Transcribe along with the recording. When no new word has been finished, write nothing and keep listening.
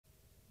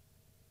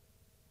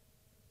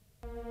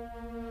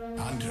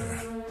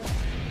Hunter.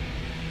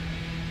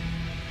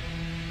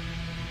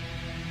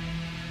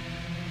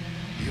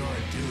 Your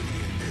duty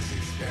in this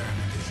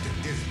experiment is to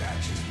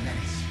dispatch as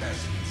many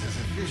specimens as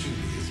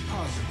efficiently as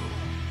possible.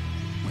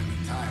 When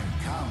the time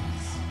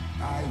comes,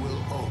 I will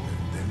open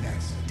the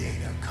next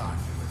data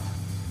conduit.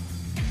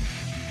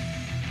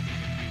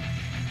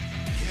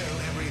 Kill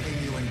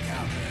everything you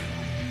encounter.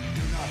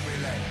 Do not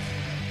relent.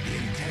 The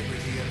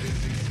integrity of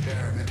this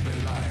experiment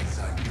relies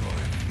on your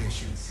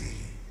efficiency.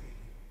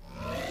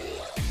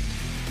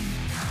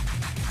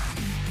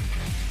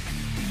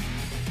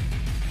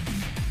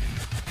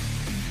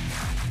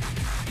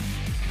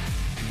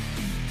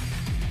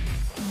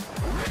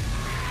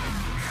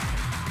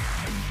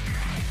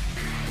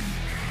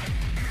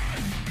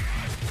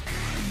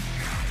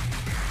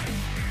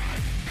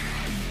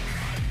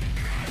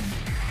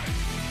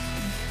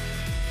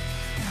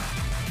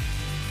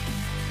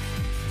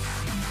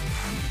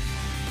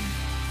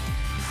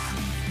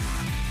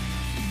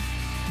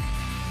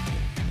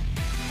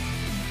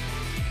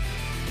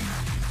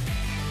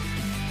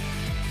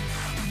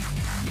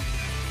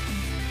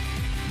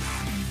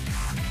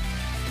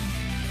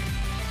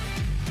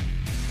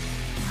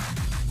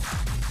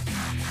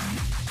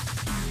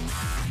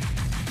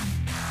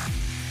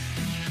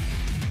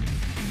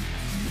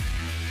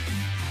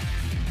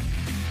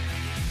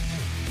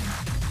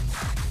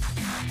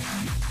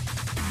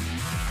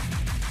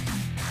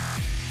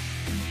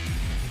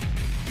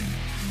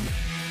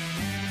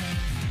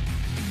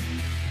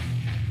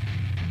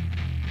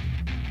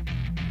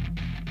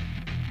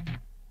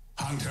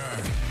 Hunter,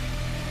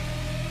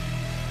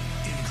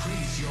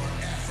 increase your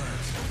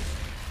effort.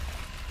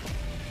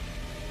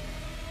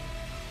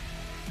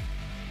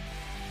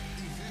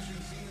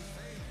 Efficiency is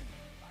failing.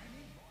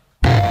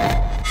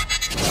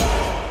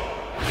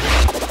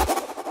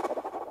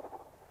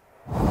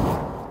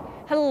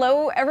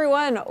 Hello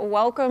everyone,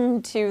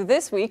 welcome to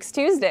this week's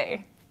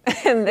Tuesday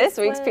and this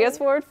week's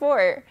PS4 at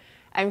 4.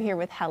 I'm here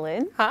with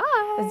Helen,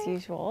 Hi. as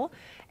usual.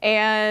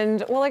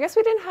 And well, I guess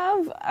we didn't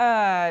have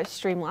a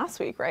stream last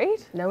week, right?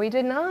 No, we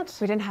did not.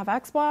 We didn't have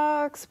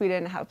Xbox, we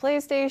didn't have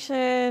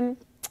PlayStation.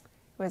 It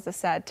was a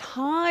sad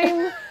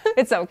time.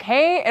 It's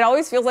okay. It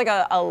always feels like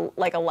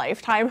a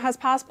lifetime has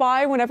passed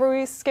by whenever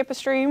we skip a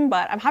stream,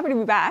 but I'm happy to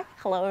be back.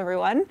 Hello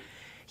everyone.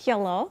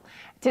 Hello.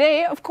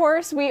 Today, of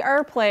course, we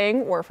are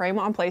playing Warframe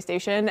on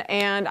PlayStation,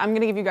 and I'm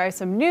gonna give you guys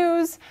some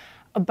news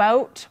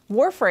about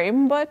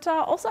Warframe, but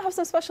also have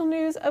some special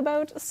news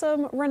about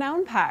some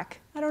Renown pack.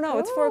 I don't know,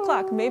 it's 4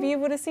 o'clock. Maybe you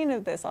would have seen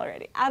this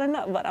already. I don't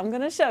know, but I'm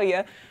gonna show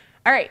you.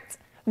 All right,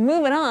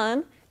 moving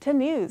on to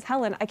news.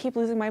 Helen, I keep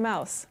losing my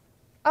mouse.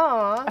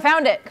 Aw. I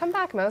found it. Come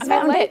back, Mouse. I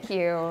found like it.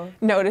 you.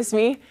 Notice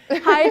me.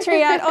 Hi,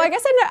 Triad. Oh, I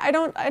guess I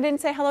didn't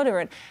say hello to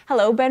everyone.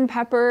 Hello, Ben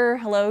Pepper.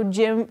 Hello,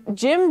 Jim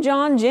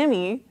John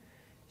Jimmy.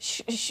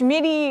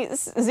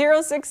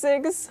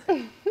 Schmitty066.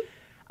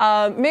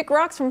 Mick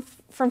Rocks from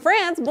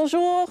France.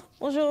 Bonjour.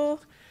 Bonjour.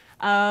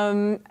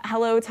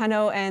 Hello,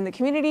 Tano and the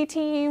community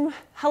team.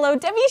 Hello,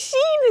 Debbie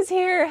Sheen is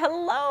here.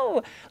 Hello.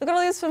 Look at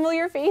all these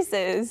familiar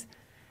faces.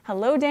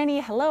 Hello,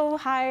 Danny. Hello.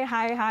 Hi,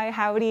 hi, hi.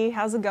 Howdy.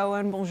 How's it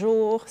going?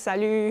 Bonjour.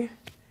 Salut.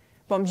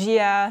 Bom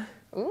dia.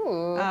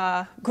 Ooh.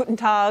 Guten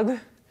Tag.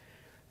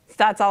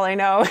 That's all I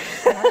know.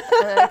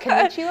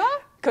 Konnichiwa?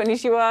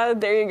 Konnichiwa.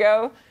 There you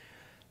go.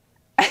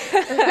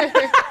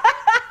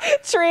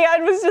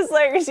 Triad was just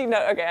like, she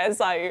know. Okay, I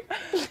saw you.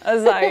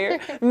 I saw you.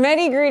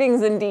 Many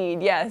greetings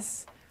indeed.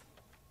 Yes.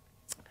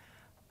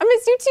 I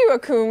miss you too,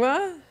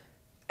 Akuma.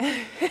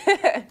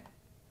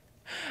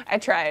 I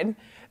tried.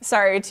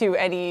 Sorry to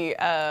any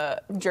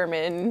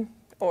German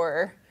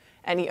or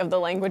any of the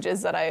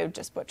languages that I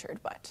just butchered,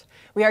 but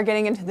we are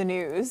getting into the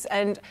news.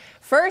 And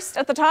first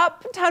at the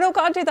top,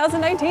 TanoCon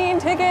 2019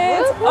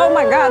 tickets. Oh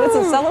my God, it's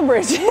a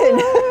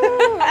celebration.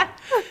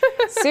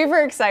 Super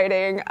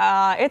exciting.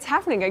 It's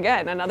happening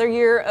again, another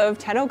year of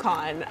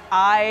TanoCon.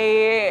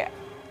 I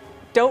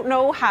don't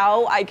know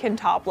how I can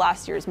top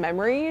last year's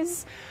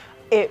memories.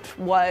 It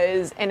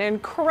was an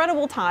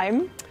incredible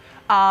time.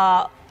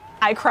 I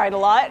cried a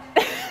lot.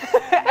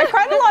 I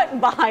cried a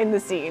lot behind the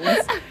scenes.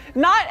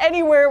 Not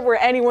anywhere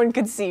where anyone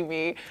could see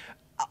me,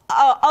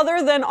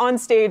 other than on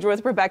stage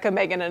with Rebecca,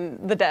 Megan,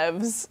 and the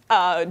devs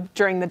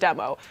during the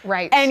demo.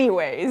 Right.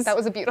 Anyways. That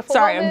was a beautiful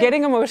Sorry, moment. I'm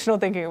getting emotional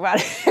thinking about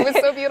it. It was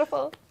so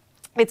beautiful.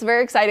 It's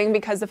very exciting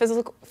because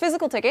the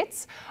physical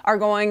tickets are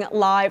going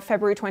live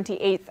February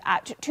 28th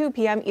at 2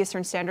 p.m.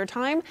 Eastern Standard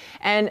Time,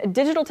 and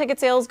digital ticket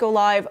sales go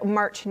live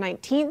March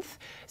 19th.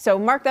 So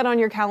mark that on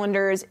your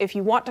calendars if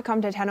you want to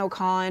come to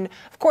TanoCon.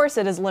 Of course,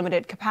 it is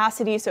limited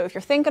capacity, so if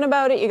you're thinking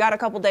about it, you got a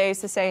couple days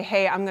to say,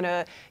 hey, I'm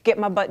gonna get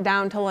my butt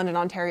down to London,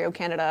 Ontario,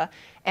 Canada,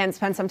 and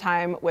spend some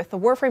time with the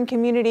Warframe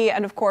community,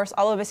 and of course,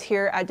 all of us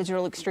here at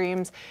Digital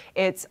Extremes.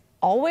 It's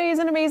always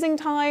an amazing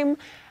time.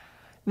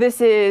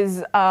 This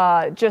is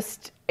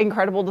just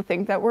incredible to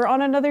think that we're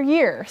on another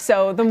year.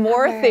 So the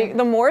more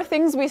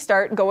things we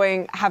start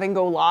having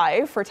go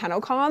live for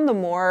TanoCon, the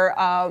more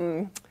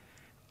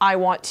I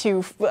want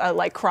to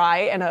like cry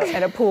in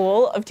a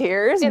pool of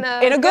tears in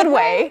a good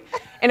way.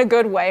 in a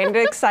good way, in an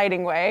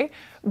exciting way.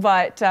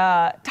 But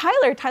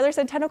Tyler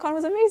said TennoCon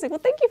was amazing. Well,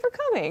 thank you for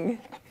coming.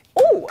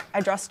 Oh,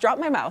 I just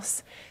dropped my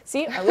mouse.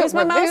 See, I lose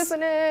my mouse.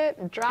 Losing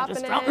it, dropping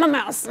Just it. dropped my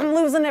mouse. I'm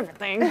losing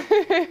everything.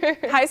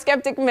 Hi,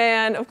 Skeptic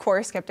Man. Of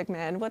course, Skeptic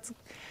Man. What's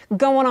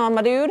going on,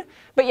 my dude?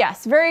 But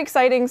yes, very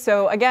exciting.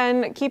 So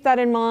again, keep that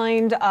in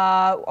mind.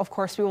 Of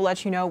course, we will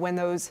let you know when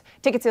those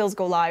ticket sales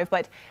go live.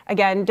 But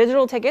again,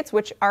 digital tickets,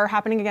 which are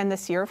happening again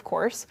this year, of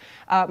course,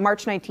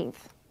 March 19th.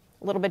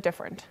 A little bit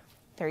different.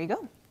 There you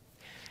go.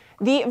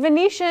 The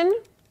Venetian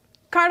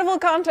Carnival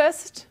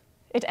Contest,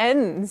 it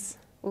ends.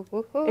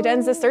 It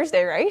ends this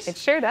Thursday, right? It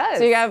sure does.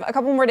 So you have a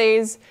couple more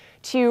days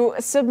to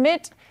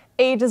submit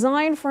a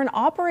design for an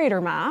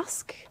operator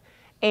mask.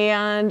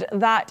 And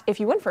that, if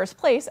you win first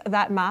place,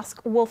 that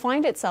mask will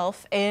find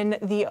itself in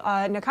the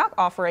Nakak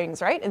offerings,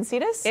 right? In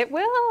Cetus? It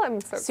will. I'm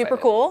so Super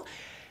excited. cool.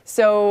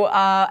 So,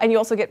 and you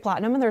also get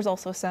platinum, and there's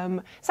also some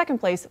second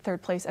place,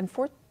 third place, and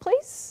fourth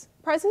place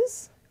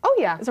prizes. Oh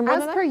yeah, Is there more as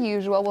than that? per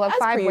usual, we'll have As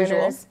 5 per usual.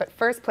 winners, but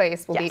first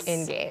place will Yes. be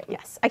in-game.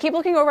 Yes. I keep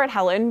looking over at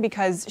Helen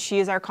because she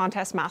is our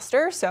contest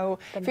master. So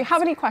if you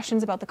have any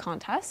questions about the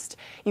contest,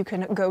 you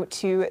can go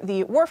to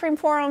the Warframe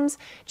forums,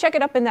 check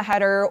it up in the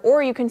header,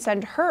 or you can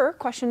send her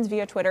questions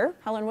via Twitter.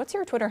 Helen, what's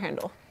your Twitter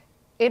handle?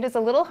 It is a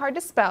little hard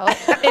to spell.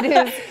 It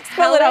is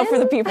Spell it out for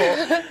the people.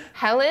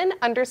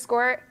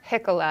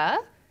 Helen_Hickala,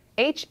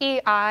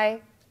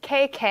 HEIKKILA.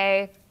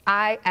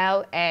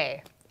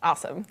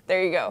 Awesome.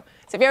 There you go.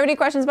 So if you have any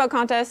questions about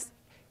contests,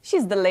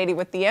 she's the lady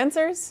with the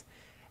answers.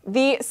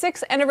 The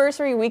 6th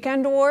anniversary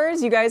weekend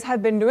wars, you guys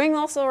have been doing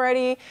this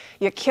already.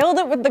 You killed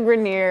it with the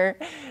Grenier.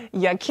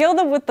 You killed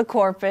it with the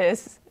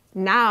Corpus.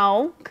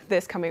 Now,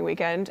 this coming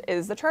weekend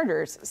is the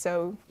Chargers.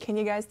 So can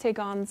you guys take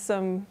on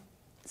some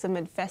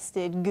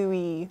infested,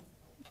 gooey,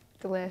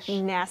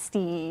 Delish.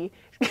 nasty?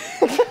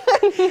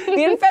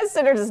 The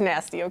infested are just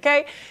nasty,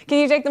 okay? Can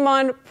you take them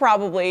on?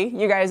 Probably.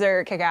 You guys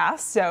are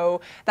kick-ass.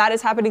 So that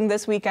is happening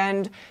this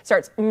weekend.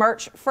 Starts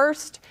March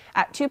 1st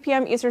at 2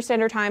 p.m. Eastern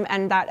Standard Time,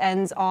 and that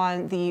ends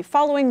on the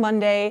following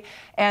Monday.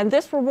 And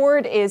this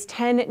reward is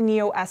 10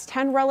 Neo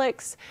S10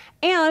 relics.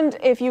 And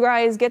if you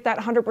guys get that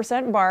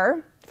 100%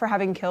 bar for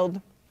having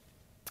killed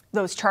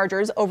those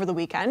Chargers over the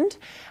weekend,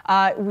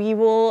 we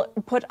will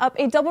put up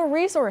a double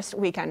resource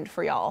weekend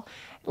for y'all.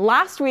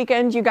 Last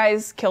weekend, you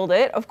guys killed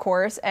it, of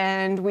course,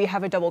 and we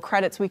have a double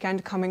credits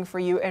weekend coming for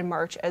you in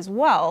March as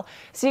well.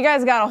 So you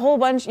guys got a whole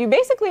bunch. You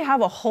basically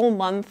have a whole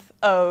month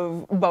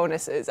of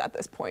bonuses at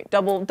this point.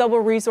 Double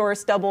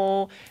resource,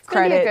 double credits. It's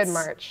gonna be a good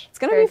March. It's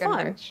gonna Very be good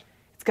fun. March.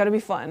 It's gonna be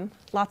fun.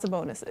 Lots of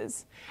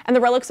bonuses. And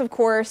the relics, of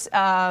course,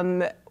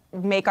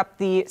 make up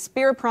the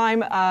Spear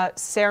Prime,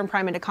 Saren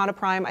Prime, and Akana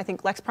Prime. I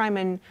think Lex Prime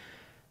and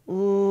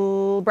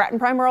Bratton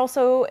Prime are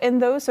also in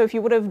those. So if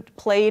you would have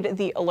played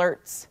the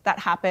alerts that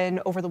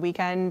happen over the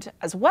weekend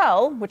as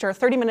well, which are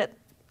 30-minute,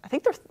 I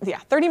think they're,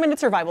 30-minute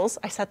survivals.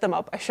 I set them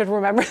up. I should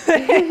remember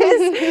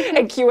this.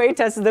 And QA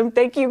tested them.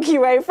 Thank you,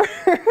 QA, for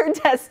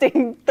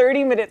testing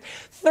 30-minute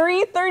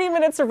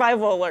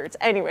survival alerts.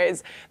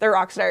 Anyways, they're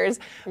rock stars.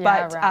 Yeah,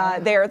 But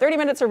right. they are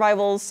 30-minute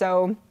survivals.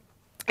 So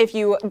if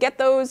you get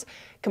those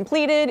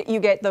completed, you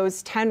get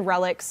those 10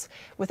 relics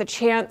with a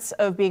chance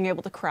of being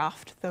able to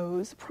craft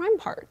those prime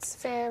parts.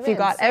 If you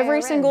got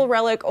every single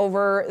relic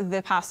over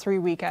the past 3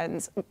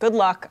 weekends, good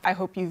luck. I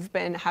hope you've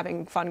been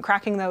having fun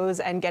cracking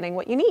those and getting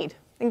what you need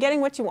and getting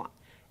what you want.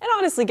 And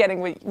honestly, getting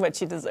what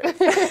you deserve.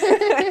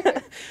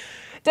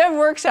 Dev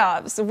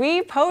workshops.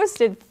 We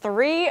posted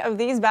 3 of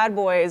these bad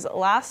boys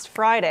last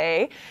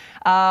Friday.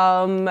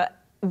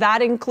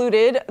 That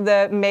included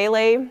the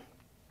melee,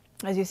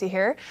 as you see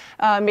here,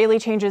 melee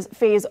changes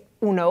phase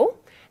 1.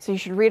 So you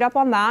should read up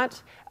on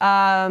that.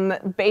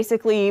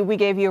 Basically, we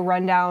gave you a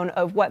rundown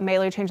of what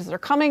melee changes are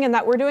coming and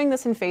that we're doing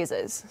this in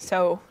phases.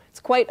 So it's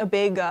quite a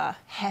big,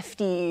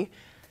 hefty,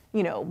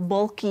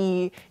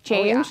 bulky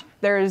change. yeah.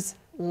 There's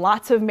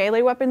lots of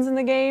melee weapons in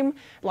the game,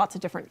 lots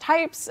of different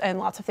types, and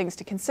lots of things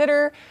to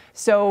consider.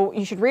 So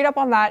you should read up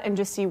on that and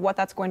just see what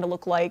that's going to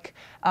look like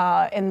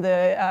in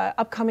the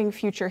upcoming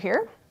future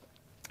here.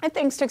 And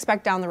things to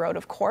expect down the road,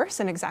 of course,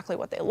 and exactly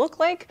what they look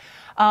like.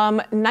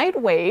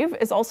 Nightwave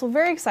is also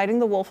very exciting,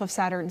 the Wolf of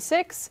Saturn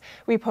 6.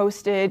 We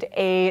posted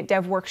a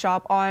dev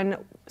workshop on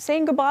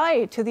saying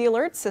goodbye to the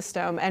alert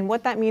system and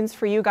what that means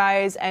for you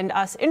guys and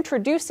us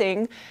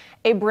introducing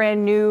a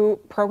brand new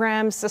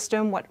program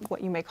system, what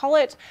you may call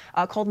it,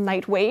 called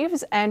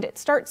Nightwaves. And it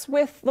starts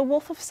with the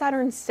Wolf of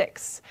Saturn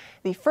 6,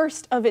 the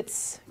first of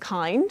its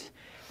kind,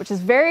 which is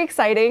very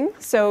exciting.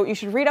 So you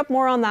should read up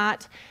more on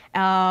that.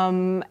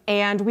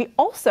 And we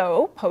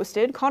also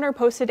Connor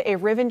posted a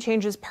Riven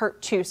Changes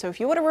Part 2. So if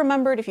you would have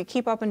remembered, if you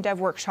keep up in Dev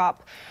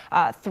Workshop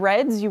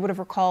threads, you would have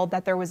recalled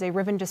that there was a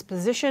Riven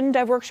Disposition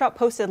Dev Workshop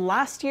posted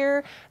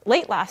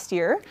late last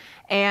year.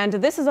 And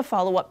this is a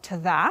follow-up to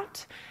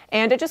that.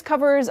 And it just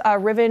covers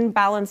Riven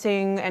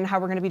balancing and how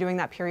we're going to be doing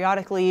that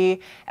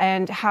periodically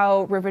and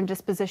how Riven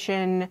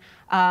Disposition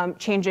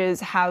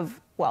changes have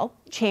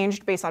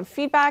changed based on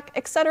feedback,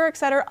 et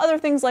cetera, other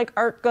things like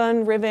art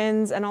gun,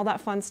 Rivens, and all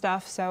that fun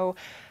stuff. So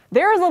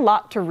There is a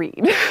lot to read.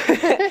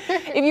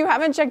 If you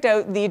haven't checked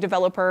out the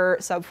developer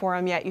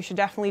subforum yet, you should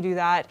definitely do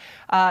that.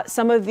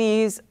 Some of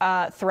these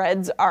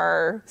threads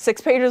are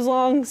 6 pages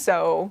long,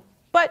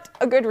 but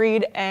a good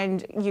read,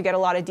 and you get a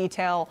lot of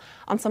detail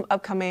on some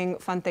upcoming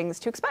fun things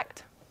to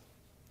expect.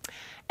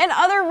 And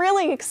other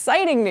really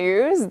exciting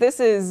news, this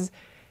is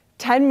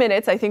 10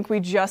 minutes, I think we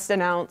just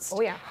announced.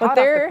 Oh yeah, hot off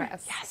the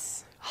press.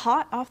 Yes,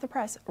 hot off the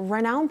press.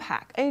 Renown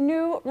Pack, a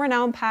new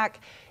Renown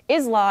Pack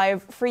is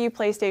live for you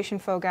PlayStation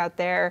folk out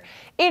there.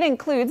 It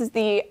includes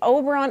the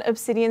Oberon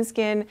Obsidian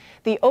skin,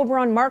 the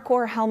Oberon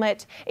Markor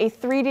helmet, a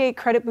 3-day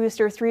credit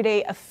booster,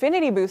 3-day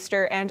affinity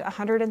booster, and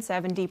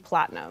 170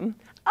 platinum.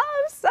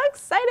 Oh, I'm so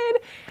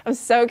excited. I'm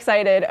so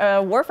excited.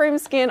 Warframe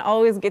skin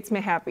always gets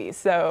me happy.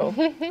 So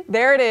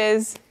there it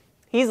is.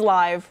 He's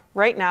live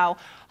right now.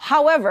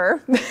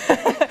 However,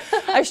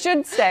 I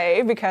should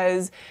say,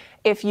 because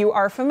if you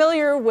are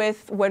familiar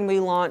with when we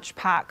launch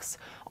packs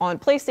on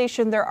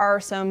PlayStation, there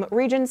are some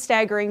region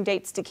staggering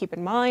dates to keep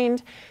in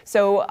mind.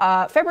 So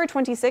February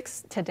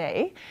 26th,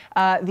 today,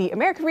 the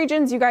American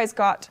regions, you guys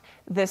got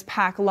this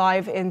pack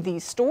live in the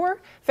store.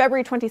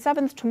 February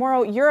 27th,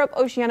 tomorrow, Europe,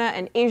 Oceania,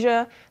 and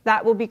Asia.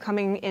 That will be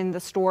coming in the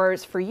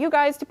stores for you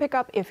guys to pick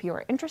up if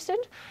you're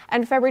interested.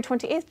 And February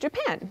 28th,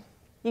 Japan.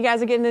 You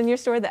guys are getting in your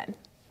store then.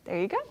 There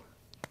you go.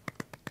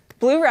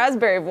 Blue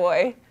Raspberry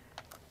Boy.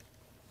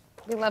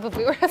 We love a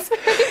blue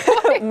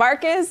raspberry boy.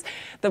 Marcus,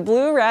 the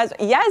blue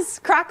raspberry. Yes,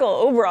 Crackle,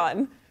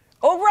 Oberon.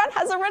 Oberon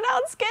has a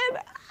renowned skin.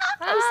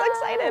 I'm so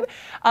excited.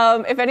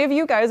 If any of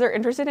you guys are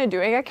interested in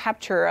doing a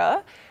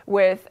Captura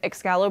with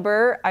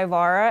Excalibur,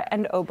 Ivara,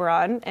 and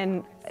Oberon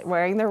and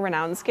wearing their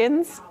renowned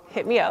skins,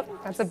 hit me up.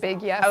 That's a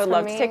big yes. I would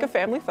love me. to take a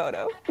family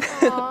photo.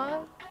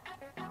 Aww.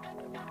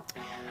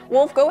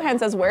 Wolf Gohan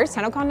says, where's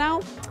TennoCon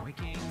now?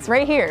 It's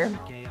right here.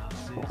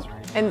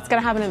 And it's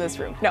gonna happen in this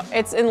room. No,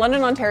 it's in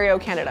London, Ontario,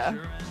 Canada.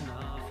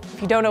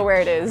 If you don't know where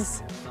it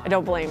is, I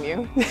don't blame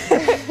you.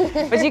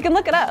 But you can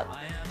look it up.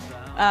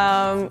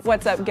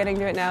 What's up? Getting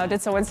to it now. Did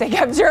someone say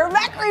Capture?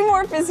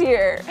 Macrymorph is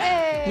here.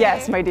 Hey.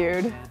 Yes, my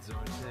dude.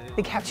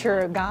 The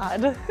Capture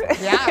God.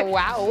 Yeah,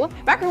 wow.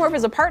 Macrymorph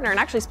is a partner, and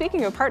actually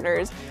speaking of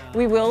partners,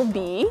 we will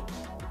be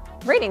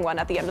rating one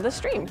at the end of the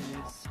stream.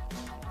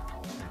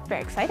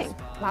 Very exciting.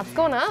 Lots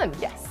going on.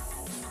 Yes.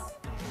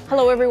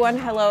 Hello everyone,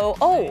 hello.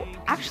 Oh,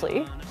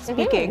 actually,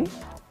 speaking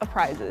of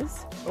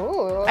prizes,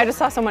 Ooh. I just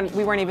saw someone,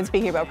 we weren't even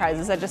speaking about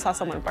prizes, I just saw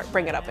someone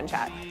bring it up in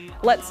chat.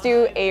 Let's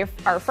do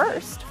our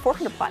first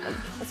 400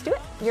 platinum. Let's do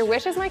it. Your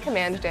wish is my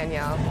command,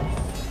 Danielle.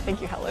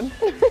 Thank you, Helen.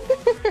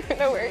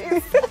 No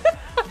worries.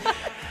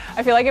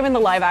 I feel like I'm in the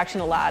live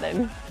action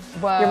Aladdin.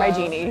 Whoa. You're my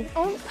genie.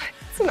 Oh,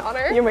 it's an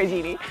honor. You're my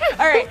genie.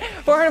 All right,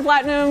 400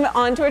 platinum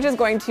on Twitch is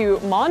going to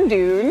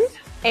Mondoon.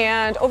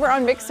 And over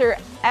on Mixer,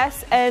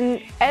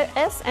 SN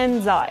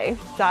Zai.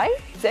 Zai?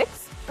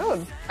 6?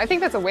 Oh, I think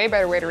that's a way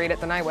better way to read it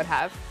than I would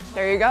have.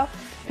 There you go.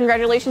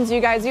 Congratulations, you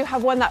guys. You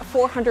have won that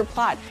 400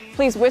 plat.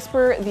 Please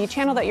whisper the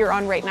channel that you're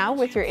on right now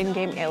with your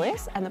in-game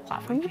alias and the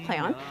platform you play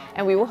on,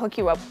 and we will hook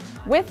you up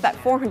with that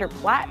 400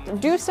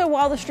 plat. Do so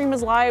while the stream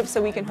is live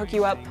so we can hook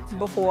you up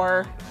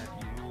before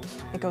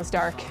it goes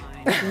dark.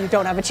 You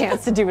don't have a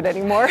chance to do it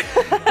anymore.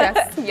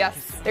 Yes,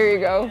 yes. There you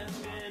go.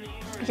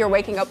 You're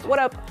waking up. What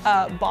up,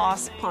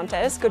 Boss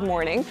Pontes? Good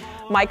morning.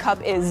 My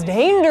cup is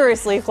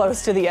dangerously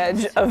close to the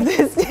edge of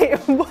this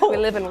table. We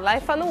live in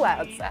life on the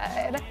wild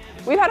side.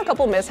 We've had a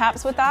couple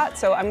mishaps with that,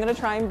 so I'm gonna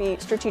try and be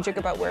strategic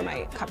about where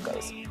my cup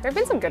goes. There have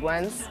been some good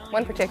ones.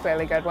 One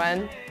particularly good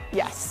one.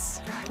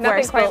 Yes.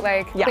 Nothing quite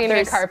like cleaning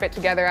a carpet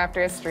together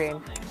after a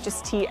stream.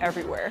 Just tea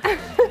everywhere.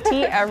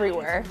 Tea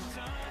everywhere.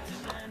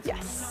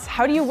 Yes.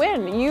 How do you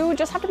win? You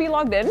just have to be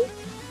logged in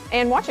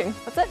and watching.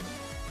 That's it.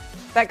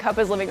 That cup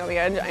is living on the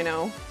edge, I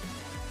know.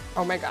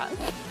 Oh my god.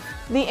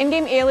 The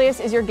in-game alias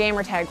is your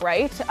gamer tag,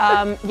 right?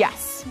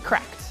 Yes,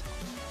 correct.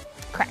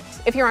 Correct.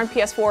 If you're on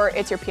PS4,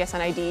 it's your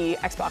PSN ID,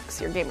 Xbox,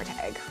 your gamer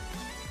tag.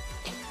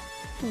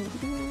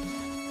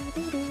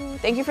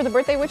 Thank you for the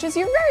birthday wishes.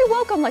 You're very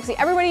welcome, Lexi.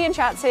 Everybody in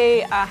chat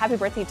say happy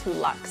birthday to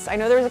Lux. I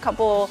know there's a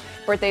couple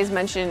birthdays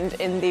mentioned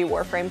in the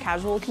Warframe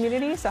casual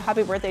community, so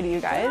happy birthday to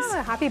you guys.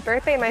 Yeah, happy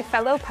birthday, my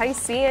fellow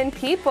Piscean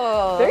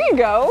people. There you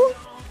go.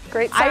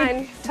 Great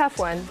sign. Tough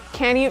one.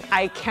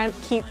 I can't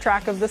keep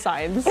track of the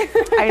signs.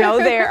 I know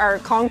there are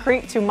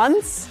concrete to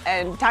months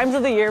and times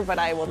of the year, but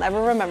I will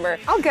never remember.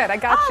 Oh, good. I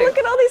got you. Look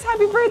at all these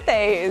happy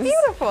birthdays.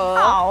 Beautiful.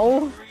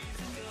 Oh.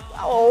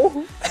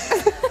 Oh.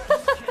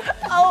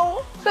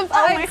 Oh. The my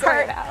vibes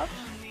heart. right now.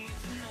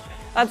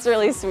 That's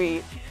really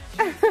sweet.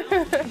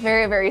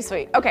 Very, very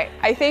sweet. Okay,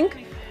 I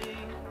think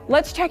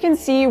let's check and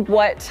see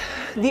what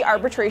the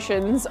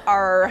arbitrations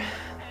are.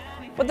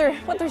 What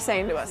they're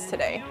saying to us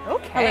today.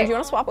 Okay. Helen, do you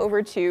want to swap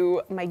over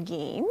to my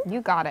game?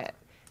 You got it.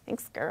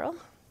 Thanks, girl.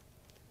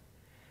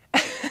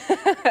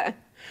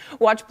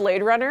 Watch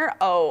Blade Runner.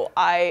 Oh,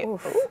 I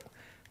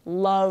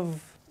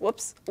love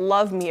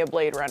me a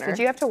Blade Runner. Did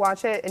you have to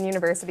watch it in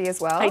university as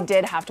well? I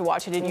did have to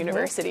watch it in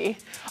university.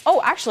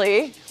 Oh,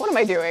 actually, what am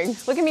I doing?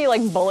 Look at me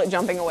like bullet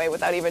jumping away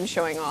without even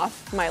showing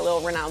off my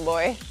little renowned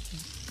boy.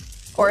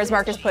 Or as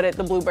Marcus put it,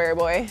 the blueberry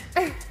boy.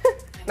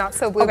 Not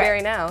so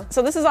blueberry now.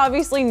 So this is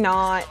obviously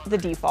not the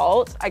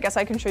default. I guess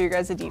I can show you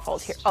guys the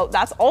default here. Oh,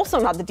 that's also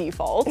not the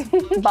default,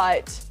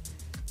 but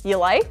you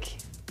like?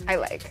 I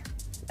like.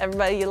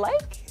 Everybody you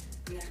like?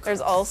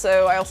 There's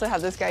also, I also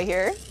have this guy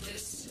here.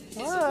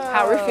 Whoa.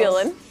 How are we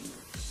feeling?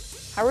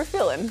 How are we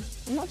feeling?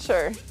 I'm not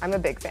sure. I'm a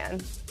big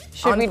fan.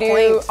 Should On we do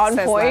point, on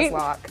says point?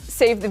 Laszlo.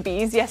 Save the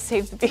bees. Yes,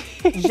 save the bees.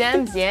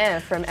 J'aime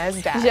bien from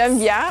Esdat. J'aime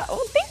bien.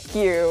 Oh, thank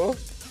you.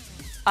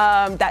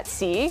 That's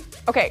C.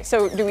 Okay,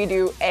 so do we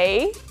do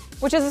A,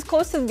 which is as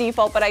close to the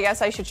default, but I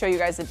guess I should show you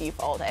guys the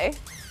default, eh?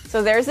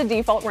 So there's the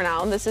default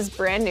renown. This is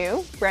brand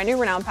new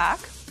renown pack.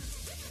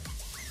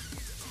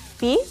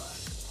 B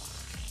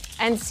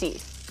and C.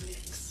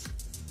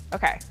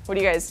 Okay, what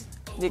are you guys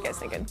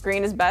thinking?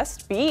 Green is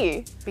best.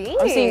 B. B.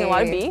 I'm seeing a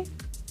lot of B.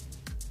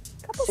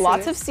 Couple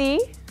Lots Cs. of C.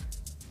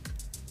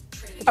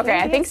 Okay,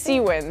 I think C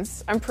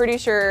wins. I'm pretty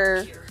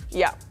sure.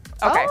 Yeah.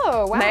 Okay.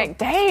 Oh, wow.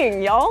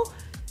 Dang, y'all.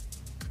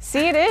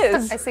 C it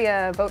is. I see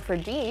a vote for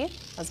D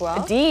as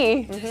well.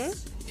 D.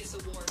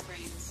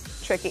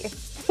 Tricky.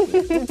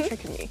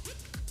 Tricking me.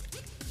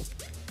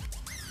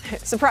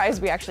 Surprise,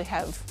 we actually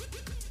have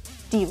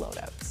D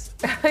loadouts.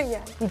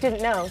 Yeah, you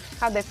didn't know.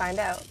 How'd they find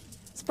out?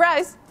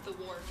 Surprise.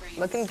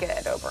 Looking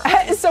good over.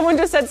 Someone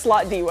just said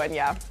slot D one,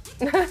 yeah.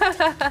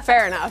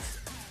 Fair enough.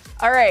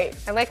 All right.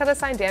 I like how the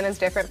sign Dan is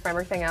different from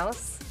everything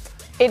else.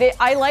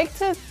 I like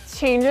to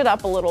change it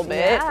up a little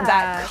bit. Yeah.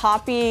 That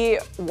copy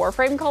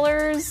Warframe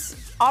colors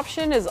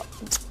option is,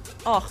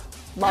 oh,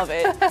 love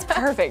it. It's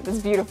perfect. It's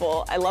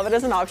beautiful. I love it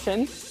as an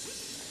option.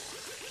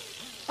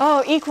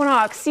 Oh,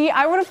 Equinox. See,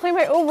 I want to play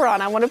my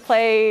Oberon. I want to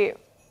play.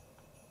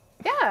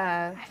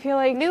 Yeah. I feel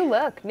like New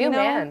look, new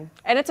man.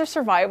 And it's a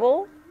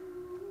survival.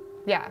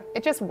 Yeah,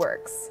 it just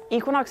works.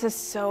 Equinox is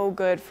so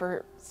good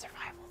for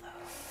survival,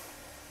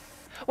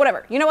 though.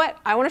 Whatever. You know what?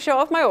 I want to show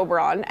off my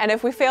Oberon, and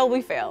if we fail,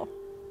 we fail.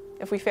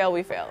 If we fail,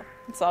 we fail.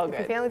 It's all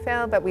good. We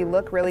fail, but we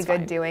look really good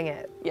fine. doing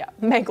it. Yeah,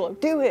 Meglo,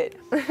 do it.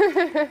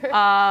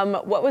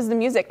 What was the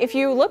music? If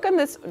you look on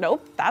this,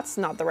 nope, that's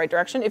not the right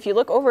direction. If you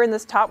look over in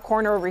this top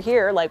corner over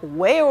here, like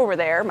way over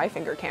there, my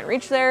finger can't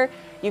reach there,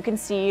 you can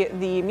see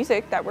the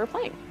music that we're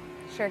playing.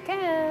 Sure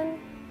can.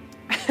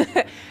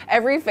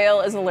 Every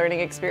fail is a learning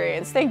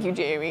experience. Thank you,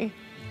 Jamie.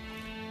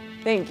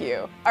 Thank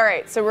you. All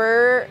right, so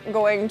we're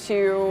going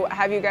to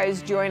have you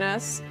guys join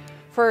us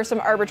for some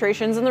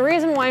arbitrations. And the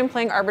reason why I'm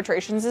playing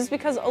arbitrations is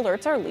because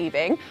alerts are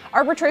leaving.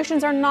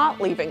 Arbitrations are not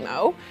leaving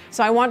though.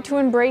 So I want to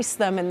embrace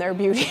them in their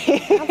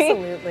beauty.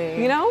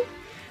 Absolutely. You know?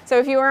 So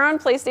if you are on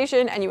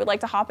PlayStation and you would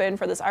like to hop in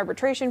for this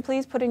arbitration,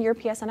 please put in your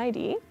PSN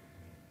ID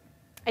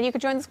and you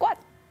could join the squad.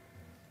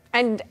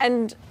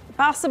 And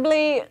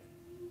possibly,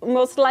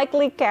 most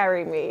likely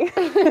carry me.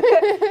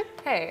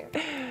 Hey.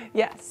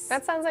 Yes.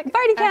 That sounds like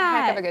Party a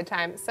cat. heck of a good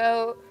time.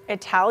 So,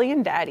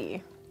 Italian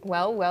daddy.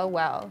 well, well,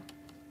 well.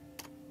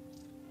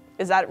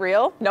 Is that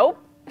real? Nope.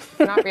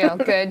 Not real.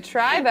 Good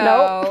try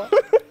though.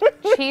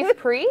 Nope. Chief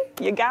Pre?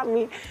 You got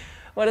me.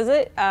 What is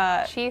it?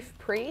 Chief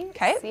Pre?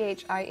 'Kay.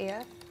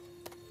 C-H-I-E-F.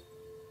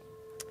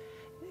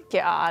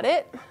 Got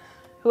it.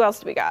 Who else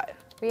do we got?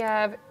 We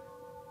have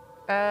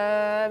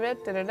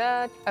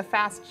a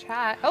fast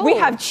chat. Oh, We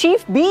have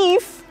Chief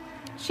Beef.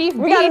 Chief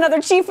We Beef. got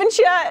another Chief in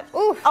chat.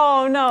 Oof.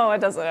 Oh no, it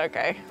doesn't.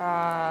 Okay.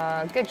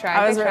 Good try.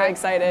 I was good really try.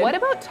 excited. What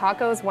about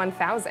Tacos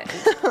 1000?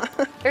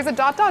 There's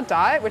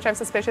a ... which I'm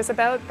suspicious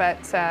about, but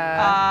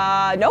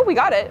No, we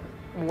got it.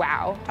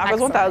 wow. Tacos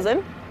Excellent.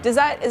 1000. Is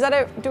that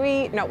a,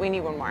 no, we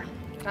need one more.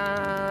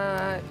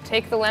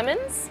 Take the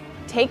lemons.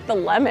 Take the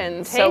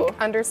lemons. Take So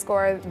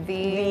underscore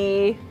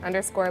the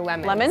underscore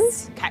lemons.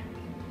 lemons? Okay.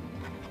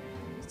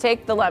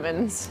 Take the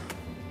lemons.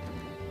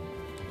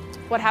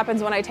 What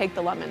happens when I take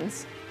the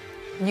lemons?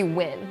 You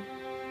win.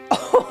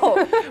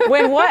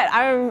 Win what?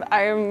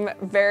 I'm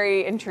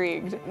very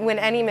intrigued. Win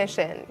any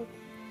mission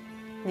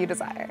you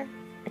desire.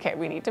 Okay,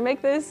 we need to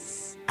make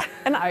this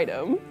an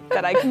item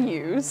that I can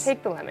use.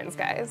 Take the lemons,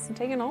 guys. I'm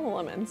taking all the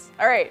lemons.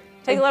 All right,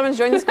 take the lemons,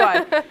 join the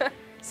squad.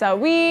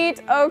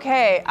 Sweet.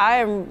 Okay, I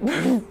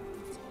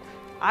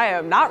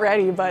am not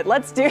ready, but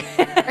let's do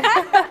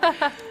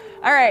it.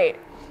 All right,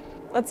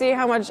 let's see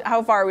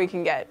how far we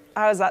can get.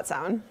 How does that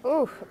sound?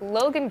 Ooh,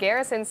 Logan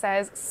Garrison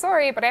says,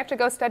 sorry, but I have to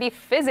go study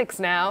physics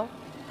now.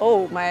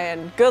 Oh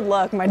man, good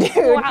luck, my dude.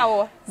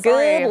 Wow.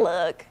 Sorry. Good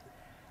luck.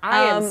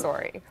 I am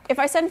sorry. If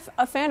I send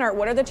a fan art,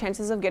 what are the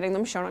chances of getting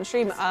them shown on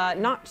stream?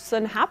 Not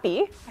so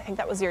happy. I think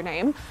that was your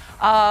name.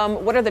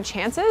 What are the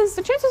chances?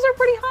 The chances are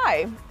pretty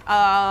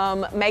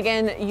high.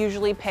 Megan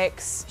usually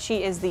picks,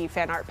 she is the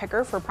fan art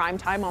picker for prime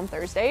time on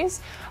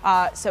Thursdays.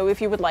 So if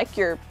you would like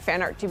your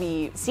fan art to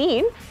be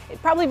seen,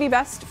 it'd probably be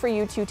best for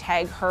you to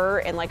tag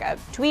her in like a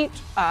tweet.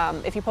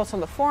 If you post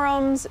on the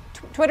forums,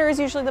 Twitter is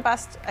usually the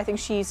best. I think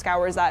she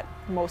scours that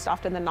most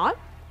often than not.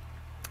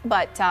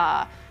 But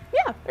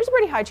yeah, there's a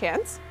pretty high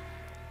chance.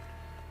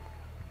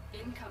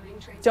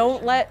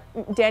 Don't let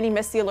Danny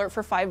miss the alert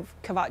for 5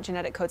 Kavat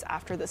genetic codes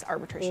after this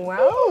arbitration.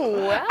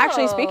 Wow.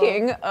 Actually,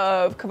 speaking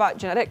of Kavat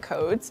genetic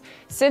codes,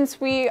 since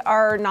we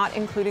are not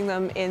including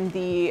them in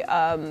the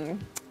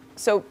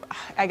so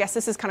I guess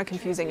this is kind of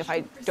confusing if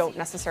I don't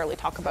necessarily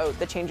talk about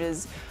the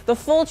changes, the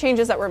full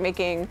changes that we're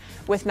making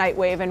with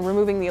Nightwave and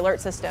removing the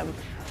alert system.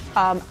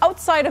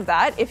 Outside of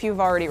that, if you've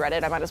already read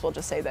it, I might as well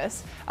just say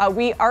this.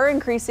 We are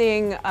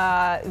increasing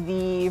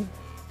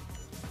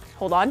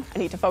hold on, I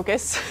need to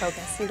focus.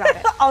 Focus, you got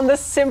it. On the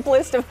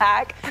simplest of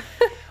hack.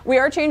 We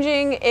are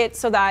changing it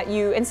so that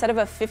you, instead of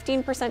a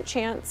 15%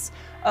 chance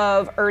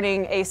of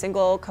earning a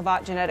single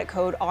Kavat genetic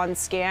code on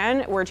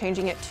scan, we're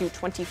changing it to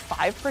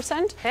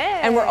 25%. Hey.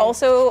 And we're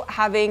also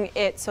having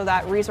it so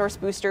that resource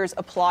boosters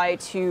apply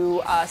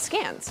to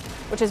scans,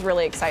 which is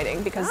really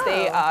exciting because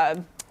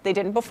they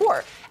didn't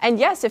before. And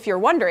yes, if you're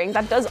wondering,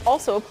 that does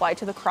also apply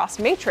to the cross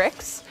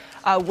matrix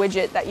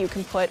widget that you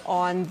can put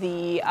on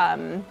the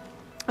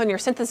on your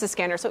synthesis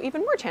scanner, so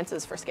even more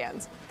chances for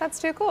scans. That's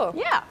too cool.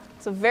 Yeah,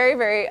 so very,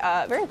 very,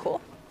 very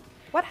cool.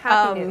 What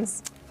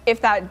happens? If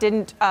that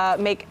didn't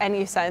make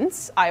any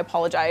sense, I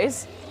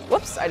apologize.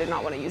 Whoops, I did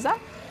not want to use that.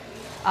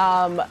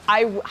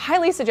 I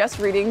highly suggest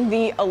reading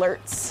the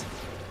alerts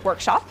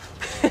workshop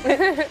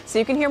so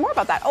you can hear more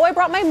about that. Oh, I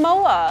brought my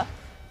Moa,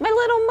 my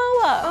little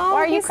Moa. Oh, why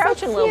are you he's so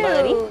crouching, little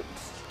birdie? cute.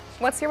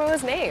 What's your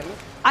Moa's name?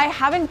 I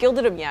haven't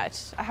gilded him yet.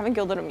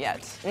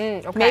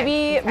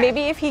 Okay.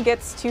 Maybe if he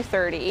gets to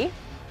 30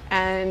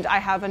 and I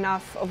have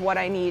enough of what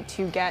I need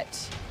to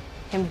get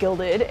him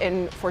gilded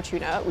in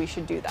Fortuna, we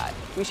should do that.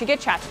 We should get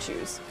chat to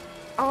choose.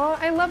 Oh,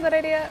 I love that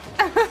idea.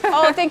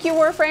 Oh, thank you,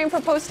 Warframe, for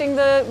posting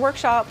the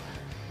workshop.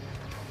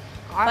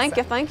 Awesome. Thank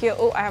you, thank you.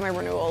 Oh, I have my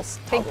renewals.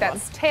 I think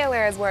that's Taylor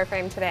as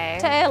Warframe today.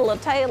 Taylor.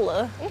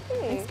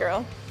 Thanks,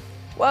 girl.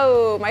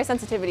 Whoa, my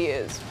sensitivity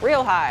is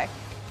real high.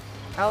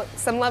 Oh,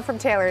 some love from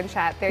Taylor in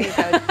chat. There you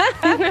go.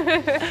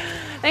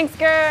 Thanks,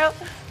 girl.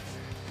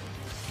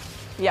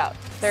 Yeah,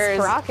 there's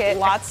Sprocket.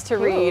 lots to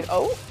read.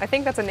 Oh, I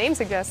think that's a name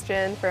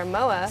suggestion for a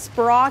Moa.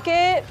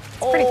 Sprocket.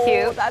 It's pretty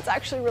cute. That's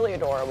actually really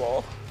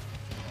adorable.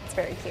 It's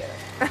very cute.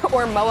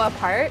 Or Moa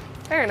part.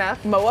 Fair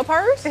enough. Moa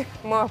part?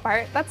 Moa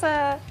part. That's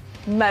a...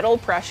 Metal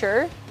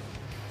pressure.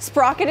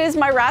 Sprocket is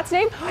my rat's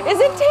name. Is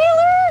it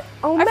Taylor?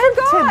 Oh, I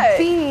forgot. to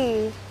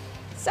be.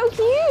 So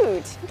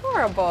cute.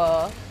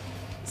 Adorable.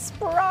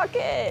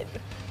 Sprocket.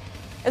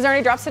 Is there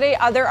any drops today?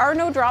 There are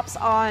no drops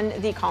on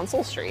the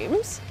console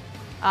streams,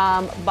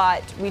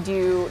 but we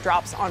do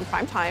drops on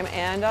primetime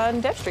and on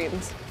dev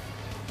streams.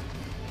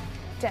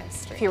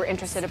 If you were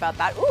interested about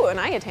that. Ooh, an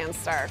Ayatan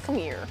star. Come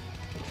here.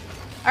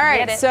 All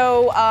right,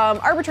 so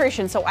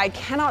arbitration. So I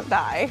cannot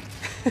die.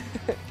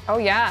 Oh,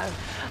 yeah.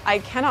 I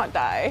cannot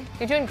die.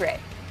 You're doing great.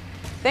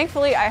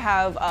 Thankfully, I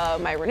have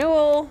my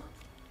renewal,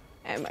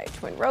 and my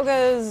twin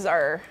Rogas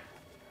are.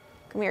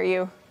 Come here,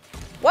 you.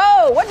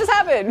 Whoa! What just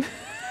happened?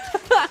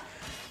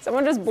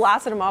 Someone just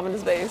blasted him off into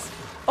space.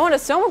 Oh, and a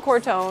Soma core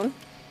tone.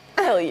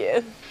 Hell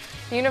yeah.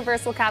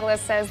 Universal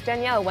Catalyst says,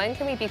 Danielle, when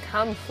can we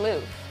become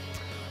Floof?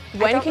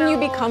 When can you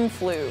become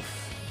Floof?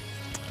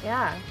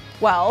 Yeah.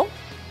 Well,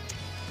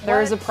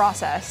 there is a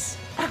process.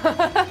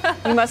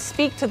 You must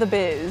speak to the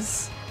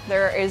biz.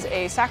 There is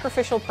a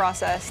sacrificial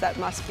process that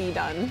must be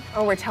done.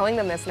 Oh, we're telling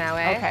them this now,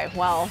 eh? Okay,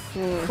 well,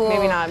 Cool.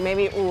 maybe not.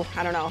 Maybe, ooh,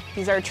 I don't know.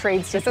 These are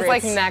trade secrets. This is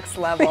like next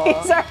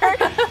level.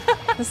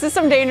 This is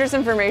some dangerous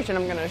information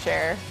I'm gonna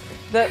share.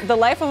 The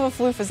life of a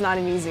floof is not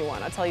an easy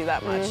one, I'll tell you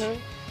that much.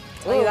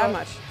 Tell you that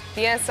much.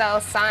 BSL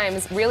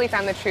Symes really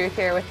found the truth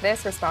here with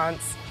this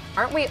response.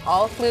 Aren't we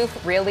all floof,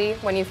 really,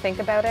 when you think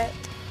about it?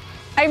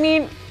 I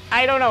mean,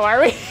 I don't know,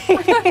 are we?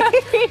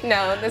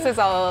 No, this is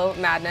all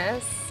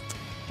madness.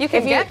 You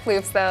can get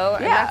floofs though,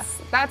 and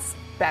that's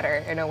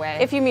better in a way.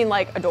 If you mean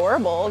like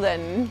adorable,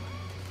 then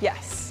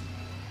yes.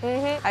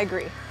 I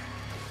agree.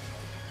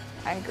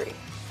 I agree.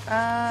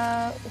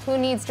 Who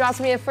needs drops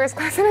me at first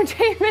class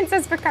entertainment,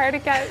 says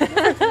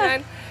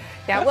Picardicat.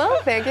 Yeah,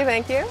 well, thank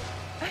you.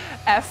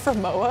 F for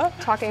Moa.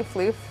 Talking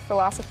floof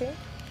philosophy.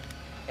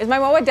 Is my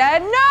Moa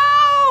dead?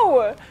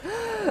 No!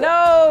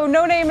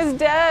 No name is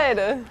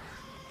dead.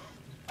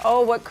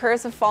 Oh, what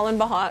curse have fallen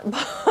behind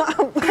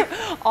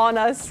on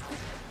us.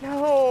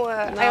 No,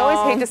 I always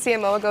hate to see a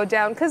Moa go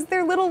down because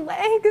they're little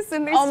legs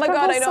and they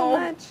struggle so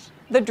much.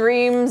 The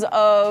dreams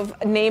of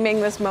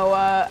naming this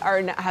Moa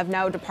have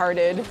now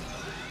departed.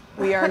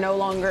 We are no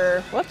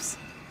longer, whoops.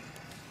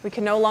 We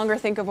can no longer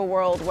think of a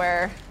world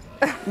where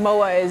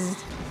Moa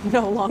is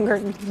no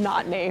longer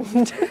not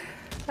named.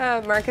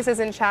 Marcus is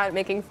in chat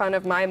making fun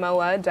of my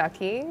Moa,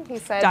 Ducky. He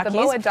said Ducky's the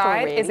Moa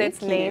died is its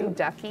cute. name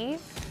Ducky.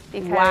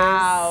 Because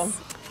wow.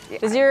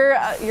 Does your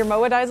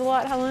Moa dies a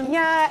lot, Helen?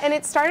 Yeah, and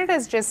it started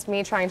as just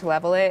me trying to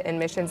level it in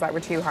missions that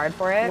were too hard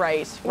for it.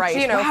 Right.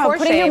 You know, wow,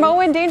 putting your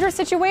Moa in dangerous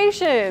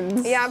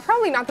situations. Yeah,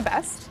 probably not the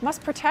best.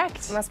 Must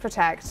protect. Must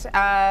protect.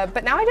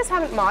 But now I just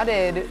haven't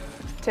modded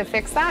to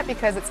fix that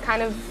because it's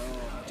kind of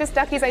just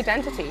Ducky's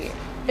identity.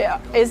 Yeah,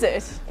 is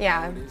it?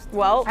 Yeah.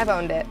 Well, I've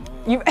owned it.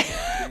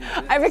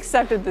 I've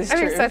accepted this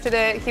truth. I've accepted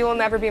it. He will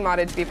never be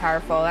modded to be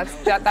powerful.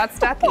 That's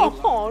Ducky.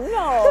 Oh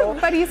no.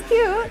 But he's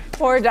cute.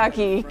 Poor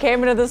Ducky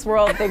came into this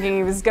world thinking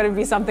he was going to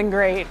be something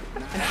great.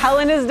 And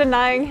Helen is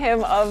denying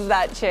him of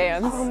that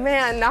chance. Oh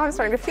man, now I'm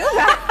starting to feel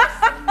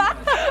bad.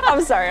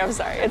 I'm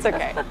sorry. It's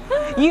okay.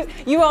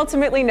 You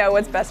ultimately know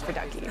what's best for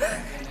Ducky.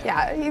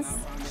 Yeah, he's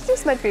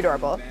just meant to be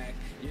adorable.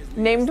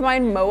 Named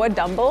mine Moa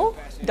Dumbbell?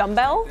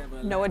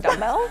 Noah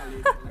Dumbbell?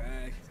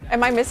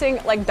 Am I missing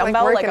like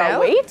dumbbell like a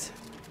out? weight?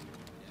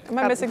 Am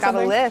I missing got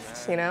something? a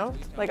lift, you know?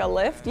 Like a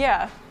lift?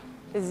 Yeah.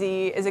 Is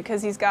it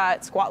because he's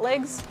got squat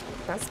legs?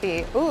 Must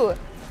be. Ooh,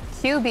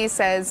 QB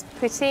says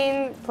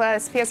poutine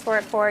plus PS4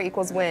 at 4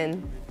 equals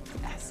win.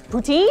 Yes.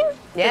 Poutine?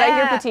 Yeah. Did I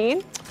hear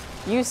poutine?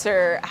 You,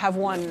 sir, have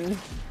won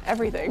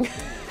everything.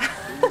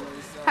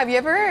 Have you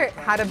ever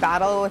had a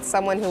battle with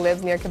someone who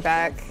lives near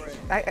Quebec?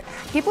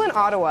 People in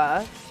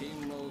Ottawa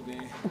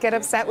get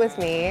upset with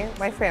me.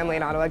 My family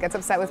in Ottawa gets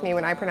upset with me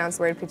when I pronounce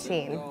the word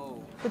poutine.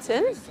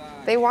 Poutine?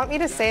 They want me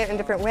to say it in a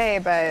different way,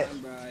 but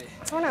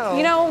I don't know.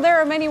 You know, there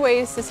are many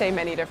ways to say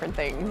many different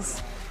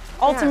things.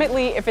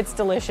 Ultimately, if it's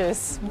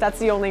delicious, that's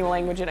the only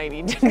language that I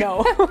need to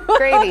know.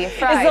 Gravy,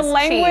 fries, it's the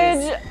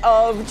language cheese.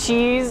 of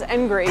cheese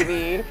and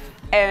gravy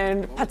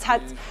and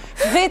patat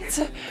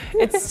vite.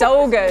 It's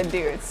so good,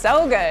 dude. It's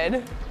so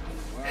good.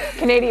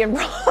 Canadian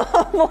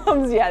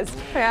problems, yes.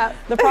 Yeah.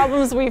 The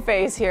problems we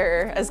face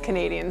here as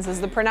Canadians is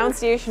the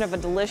pronunciation of a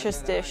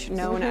delicious dish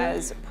known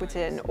as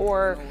poutine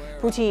or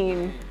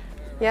poutine,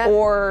 Yeah.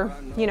 or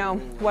you know,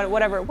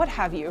 whatever, what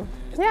have you.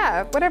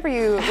 Yeah, whatever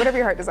your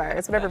heart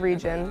desires, whatever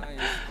region.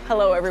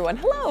 Hello, everyone.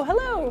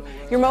 Hello.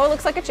 Your Moa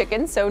looks like a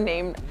chicken, so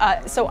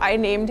I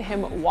named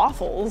him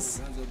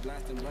Waffles.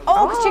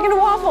 Oh, chicken and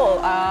waffle.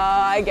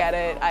 I get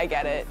it. I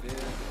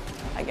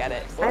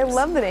Whoops.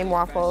 love the name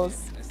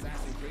Waffles.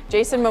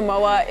 Jason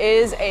Momoa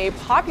is a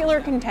popular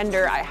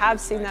contender. I have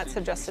seen that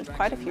suggested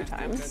quite a few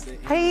times.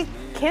 I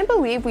can't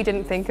believe we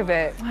didn't think of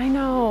it I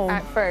know.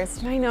 at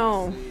first. I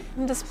know.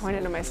 I'm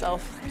disappointed in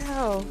myself. I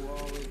know.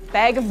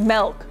 Bag of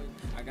milk.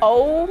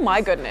 Oh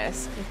my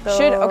goodness.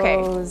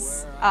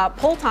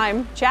 Poll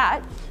time,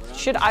 chat.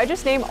 Should I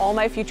just name all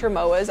my future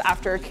Moas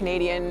after a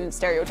Canadian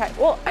stereotype?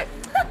 Well,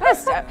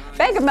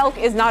 bag of milk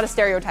is not a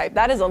stereotype.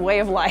 That is a way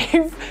of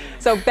life.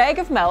 So bag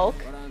of milk,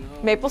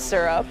 maple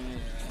syrup,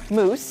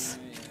 moose,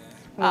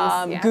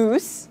 Yeah.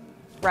 goose,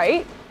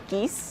 right?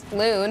 Geese.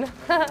 Loon.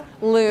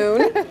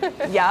 Loon.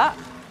 Yeah.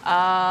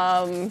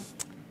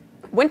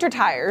 Winter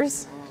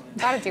tires.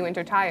 Gotta do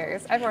winter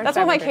tires. Everyone's That's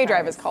done what my winter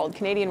K-Drive tires. is called,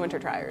 Canadian winter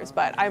tires.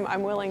 But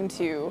I'm willing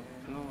to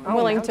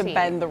mountie.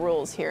 bend the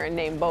rules here and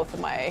name both of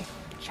my.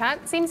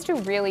 Chat seems to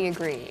really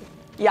agree.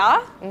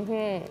 Yeah.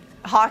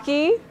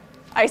 Hockey,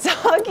 ice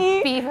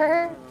hockey.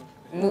 Beaver,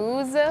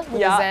 moose with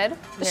Yeah. a Z.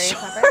 Very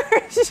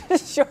clever.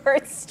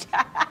 Shorts,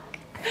 Jack.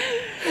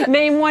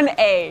 Name one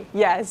A.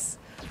 Yes.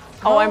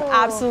 Oh, I'm Oh.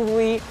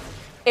 absolutely.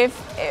 If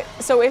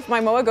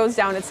my Moa goes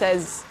down, it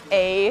says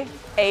A.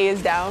 A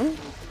is down.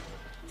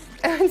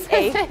 A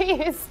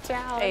is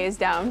down. A is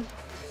down.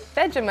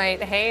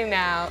 Vegemite, hey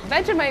now.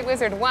 Vegemite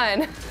Wizard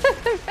won.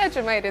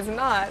 Vegemite is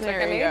not a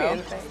There you Canadian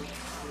go. thing.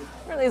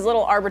 Where are these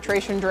little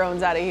arbitration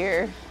drones out of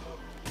here?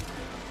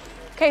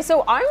 Okay,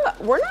 so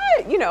we're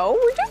doing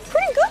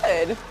pretty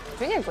good.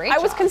 Doing a great I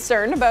was job.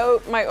 concerned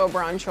about my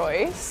Oberon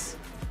choice,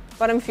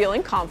 but I'm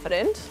feeling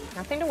confident.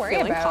 Nothing to worry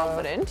Feeling about.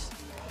 confident.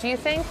 Do you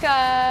think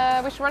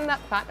we should run that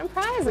platinum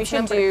prize? We It's should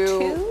number do.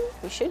 2?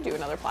 We should do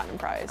another platinum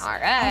prize. All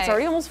right. It's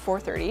already almost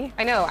 4:30.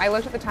 I know. I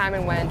looked at the time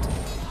and went,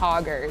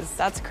 hoggers.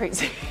 That's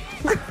crazy.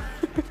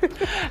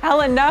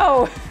 Helen,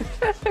 no.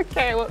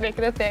 Okay, I won't make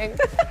it a thing.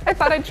 I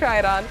thought I'd try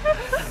it on.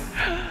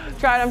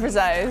 Try it on for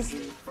size.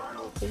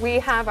 We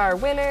have our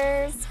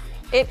winners.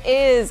 It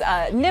is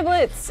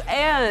Niblets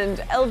and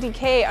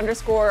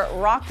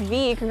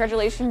LDK_RockV.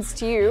 Congratulations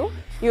to you.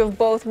 You have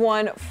both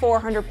won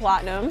 400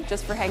 platinum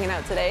just for hanging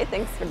out today.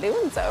 Thanks for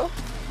doing so.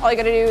 All you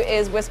gotta do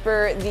is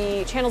whisper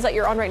the channels that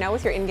you're on right now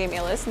with your in-game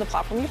A-list and the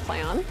platform you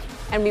play on,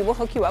 and we will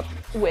hook you up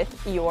with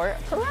your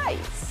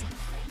prize.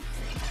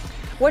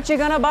 What you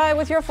gonna buy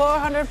with your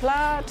 400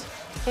 plat?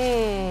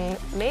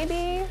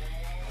 Maybe.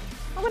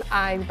 What would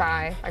I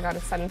buy? I got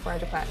a sudden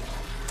 400 plat.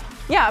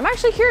 Yeah, I'm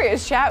actually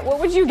curious, chat. What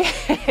would you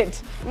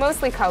get?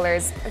 Mostly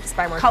colors. I just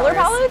buy more Color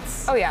colors.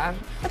 palettes? Oh yeah.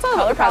 That's all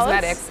Color about the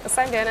palettes? cosmetics. A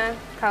sundana,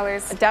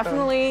 colors.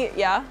 Definitely,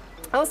 yeah. Boom.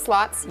 Oh,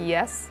 slots.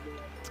 Yes.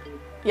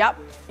 Yep,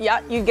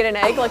 you'd get an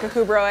egg, like a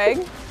Kubro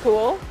egg.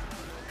 Cool.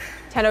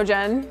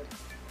 Tenogen.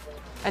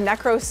 A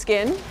Necro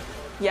skin.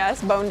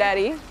 Yes, Bone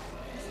Daddy.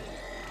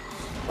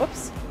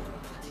 Whoops.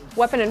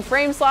 Weapon and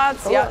frame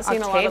slots. Oh, Yeah, seen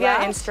a lot of Octavia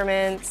that.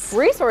 instruments.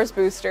 Resource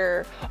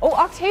booster. Oh,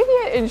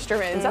 Octavia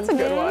instruments. That's a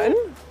good one.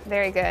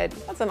 Very good.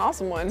 That's an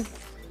awesome one.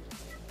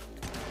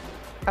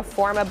 A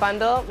Forma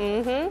bundle.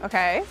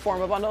 Okay,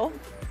 Forma bundle.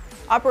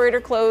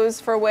 Operator clothes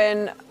for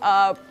when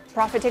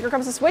Profit Taker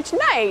comes to Switch.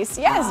 Nice.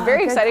 Yes, very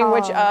good exciting. call.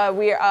 Which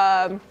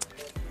I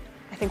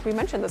think we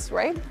mentioned this,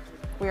 right?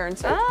 We are in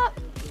search,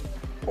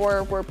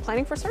 or we're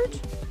planning for search.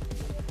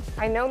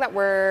 I know that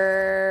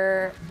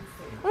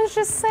let's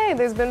just say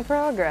there's been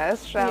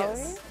progress, shall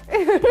Yes. we?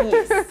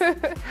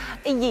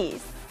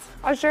 Yes.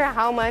 Not sure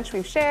how much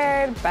we've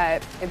shared,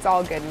 but it's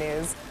all good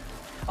news.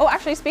 Oh,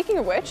 actually, speaking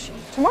of which,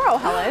 tomorrow,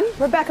 Helen.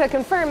 Rebecca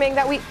confirming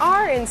that we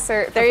are in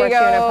search for There you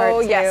Fortuna go.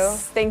 Part 2.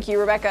 Yes, thank you,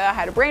 Rebecca. I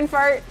had a brain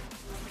fart.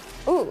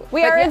 Ooh.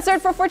 We are in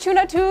search for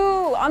Fortuna 2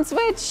 on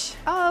Switch.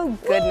 Oh,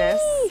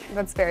 goodness. Whee!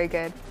 That's very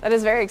good. That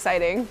is very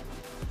exciting.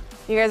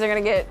 You guys are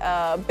gonna get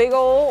a big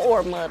ol'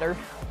 orb mother.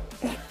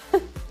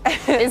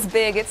 It's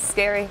big, it's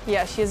scary.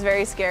 Yeah, she is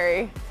very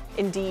scary,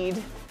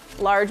 indeed.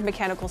 Large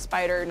mechanical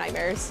spider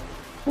nightmares.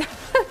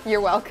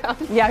 You're welcome.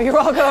 Yeah, you're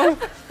welcome.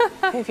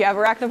 If you have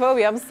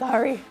arachnophobia, I'm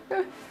sorry.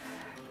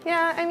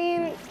 Yeah, I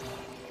mean,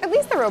 at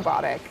least they're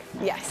robotic.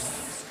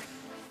 Yes.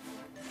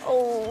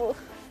 Oh.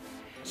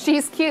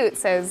 She's cute,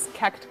 says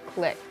Kekt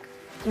Click.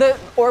 The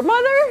orb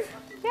mother?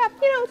 Yeah,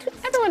 you know,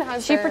 everyone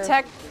has She their...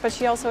 protect, but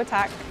she also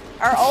attack.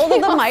 Are all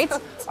of the mites?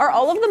 Are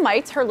all of the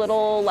mites her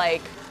little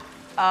like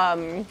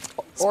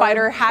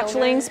spider hatchlings,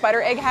 children?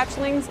 spider egg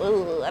hatchlings?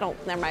 Ugh,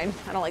 never mind.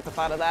 I don't like the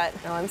thought of that.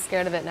 No, I'm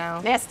scared of it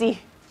now. Nasty.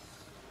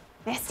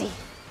 Nasty.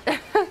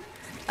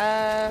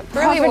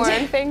 Really,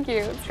 Warren, thank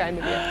you. It's kind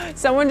of you.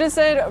 Someone just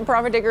said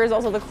Prophet Digger is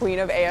also the queen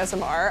of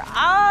ASMR.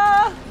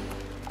 I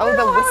don't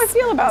know how I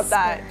feel about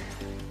that.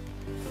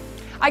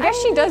 I guess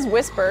she does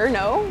whisper,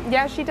 no?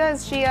 Yeah, she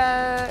does. She,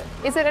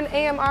 is it an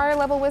AMR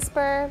level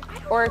whisper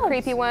or a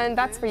creepy one?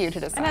 That's for you to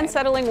decide. An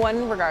unsettling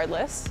one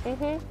regardless.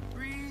 Mm-hmm.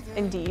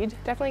 Indeed.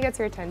 Definitely gets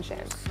your attention.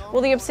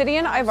 Will the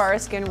Obsidian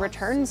Ivara skin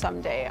return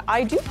someday?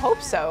 I do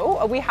hope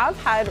so. We have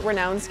had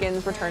renowned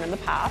skins return in the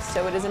past,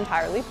 so it is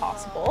entirely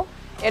possible.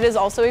 It is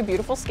also a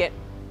beautiful skin.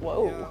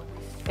 Whoa.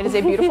 It is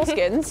a beautiful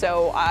skin,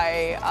 so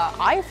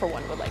I for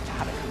one would like to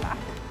have it come back.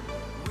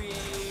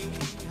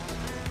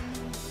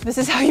 This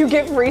is how you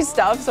get free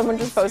stuff. Someone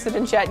just posted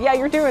in chat. Yeah,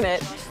 you're doing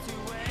it.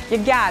 You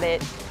got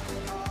it.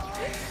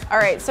 All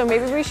right, so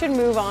maybe we should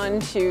move on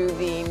to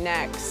the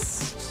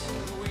next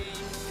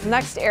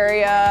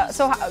area.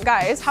 So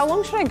guys, how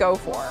long should I go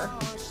for?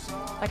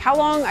 Like how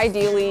long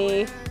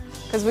ideally,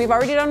 because we've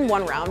already done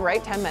one round,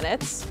 right? 10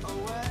 minutes.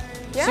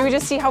 Yeah. Should we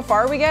just see how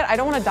far we get? I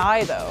don't want to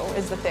die though,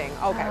 is the thing.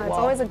 Okay, well. It's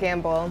always a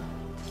gamble.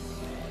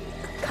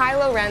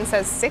 Kylo Ren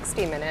says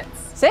 60 minutes.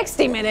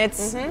 60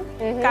 minutes?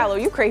 Kylo,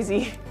 you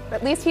crazy.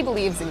 At least he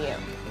believes in you.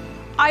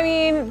 I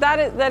mean,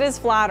 that is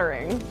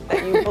flattering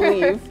that you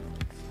believe.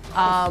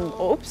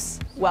 Oops.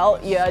 Well,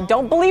 yeah,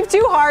 don't believe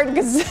too hard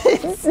because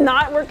it's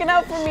not working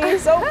out for me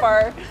so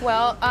far.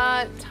 Well,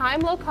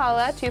 Time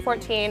Locala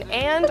 214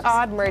 and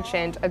Odd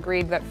Merchant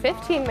agreed that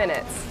 15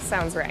 minutes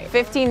sounds right.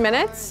 15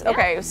 minutes? Yeah.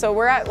 Okay, so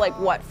we're at like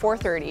what,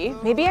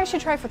 4:30? Maybe I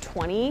should try for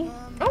 20?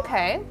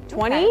 Okay.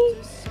 20?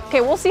 Okay,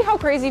 we'll see how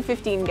crazy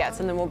 15 gets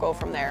and then we'll go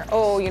from there.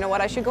 Oh, you know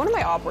what? I should go to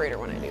my operator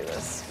when I do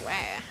this. Wah.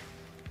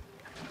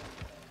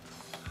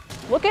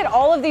 Look at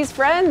all of these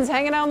friends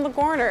hanging out in the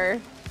corner.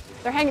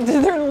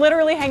 They're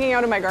literally hanging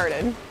out in my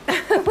garden.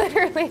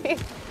 Literally.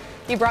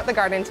 You brought the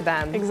garden to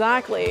them.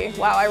 Exactly.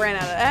 Wow, I ran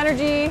out of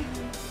energy.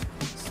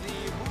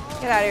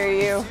 Get out of here,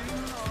 you.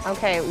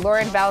 Okay,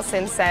 Lord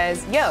Valson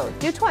says, yo,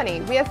 do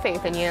 20. We have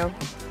faith in you.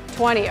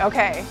 20,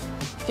 okay.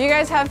 If you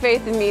guys have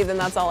faith in me, then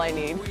that's all I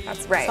need.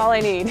 That's right. That's all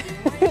I need.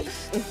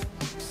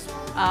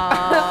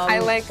 I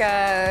like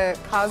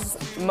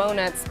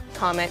Cosmonet's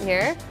comment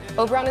here.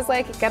 Oberon is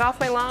like, get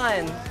off my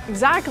lawn.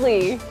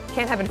 Exactly.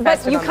 Can't have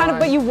infested But you on the lawn.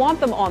 but you want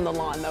them on the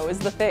lawn though, is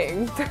the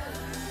thing.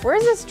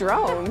 Where's this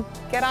drone?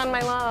 Get on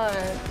my lawn.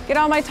 Get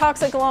on my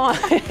toxic lawn.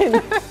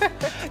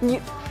 you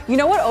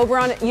know what,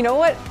 Oberon, you know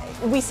what?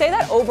 We say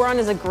that Oberon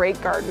is a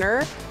great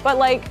gardener, but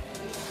like,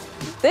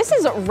 this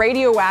is a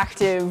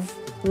radioactive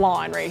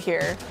lawn right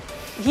here.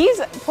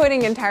 He's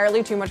putting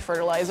entirely too much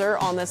fertilizer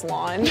on this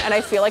lawn, and I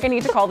feel like I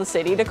need to call the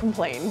city to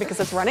complain because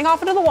it's running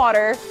off into the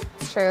water.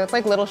 It's true. It's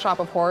like Little Shop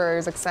of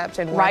Horrors, except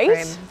in Right?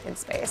 Warframe in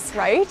space.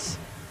 Right?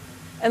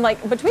 And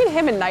like between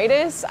him and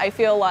Nidus, I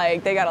feel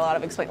like they got a lot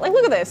of explain. Like,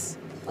 look at this.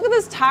 Look at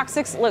this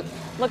toxic. Look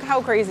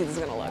how crazy this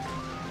is gonna look.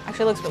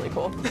 Actually, it looks really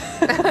cool.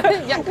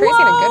 Yeah, crazy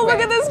Whoa, in a good way.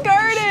 look at this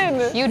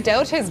garden. You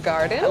doubt his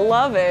garden? I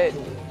love it.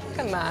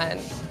 Come on.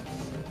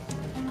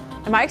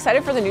 Am I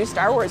excited for the new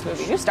Star Wars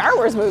movie? New Star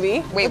Wars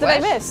movie? Wait, what did I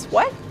miss?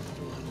 What?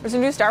 There's a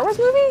new Star Wars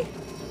movie?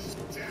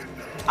 Did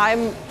I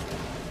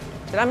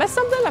miss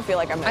something? I feel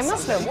like I missed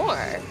something. I must know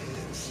more.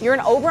 You're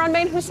an Oberon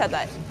main? Who said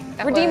that?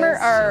 Redeemer,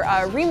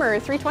 or Reamer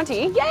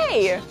 320,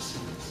 yay!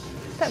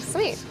 That's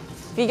sweet.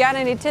 If you got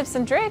any tips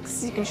and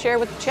tricks, you can share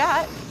with the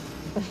chat.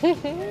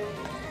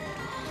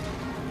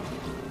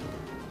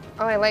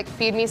 Oh, I like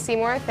Feed Me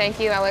Seymour. Thank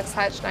you, Alex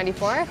Hutch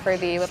 94 for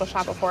the Little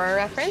Shop of Horror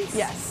reference.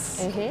 Yes.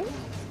 Mm-hmm.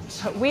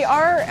 We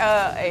are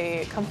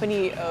a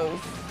company of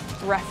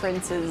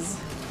references,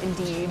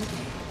 indeed.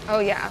 Oh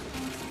yeah.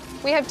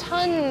 We have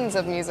tons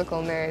of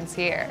musical nerds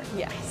here.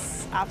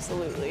 Yes,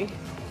 absolutely.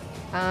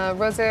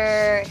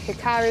 Roser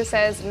Hikaru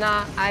says,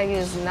 nah, I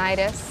use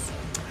Nidus.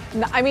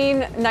 I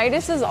mean,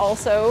 Nidus is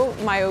also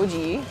my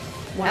OG,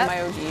 one of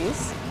my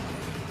OGs,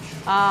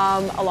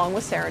 along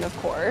with Saren, of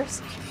course.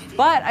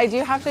 But I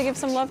do have to give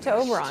some love to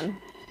Oberon.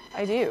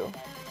 I do.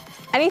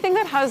 Anything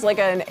that has like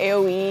an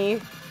AoE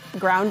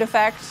ground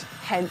effect,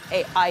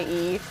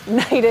 i.e.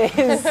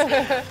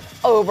 Nidus,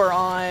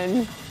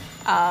 Oberon,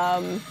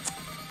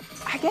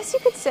 I guess you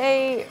could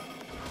say,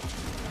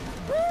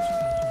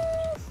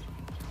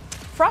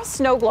 Frost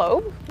Snow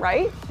Globe,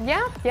 right?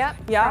 Yeah. Yeah,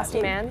 Frosty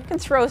you Man. can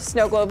throw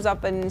snow globes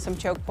up in some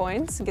choke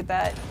points and get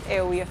that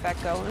AoE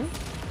effect going.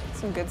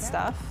 Some good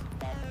stuff.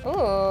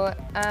 Ooh.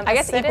 I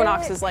guess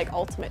Equinox is like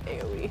ultimate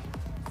AoE.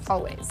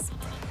 Always.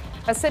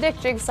 Acidic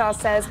Jigsaw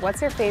says, what's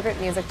your favorite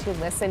music to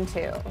listen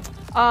to?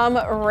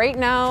 Right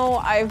now,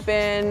 I've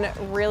been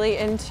really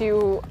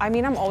into, I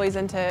mean, I'm always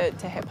into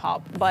hip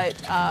hop, but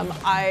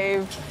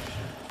I've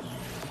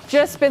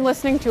just been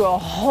listening to a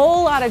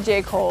whole lot of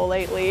J. Cole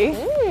lately.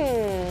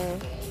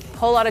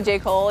 Whole lot of J.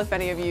 Cole. If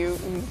any of you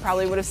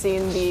probably would have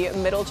seen the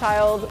Middle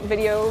Child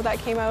video that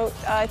came out,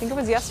 I think it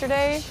was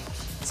yesterday.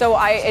 So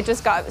it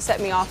just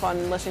set me off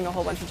on listening to a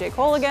whole bunch of J.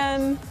 Cole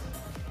again.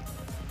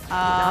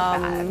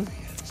 Not bad.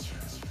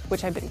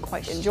 Which I've been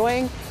quite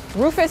enjoying.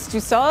 Rufus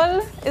du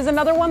Sol is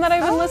another one that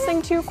I've been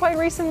listening to quite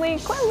recently.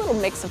 Quite a little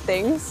mix of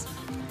things.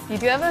 You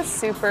do have a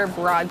super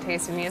broad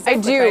taste in music. I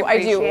do,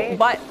 appreciate.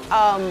 but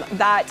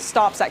that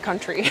stops at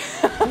country.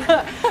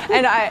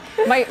 And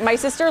my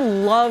sister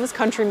loves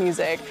country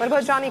music. What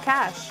about Johnny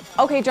Cash?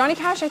 Okay, Johnny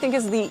Cash I think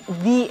is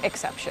the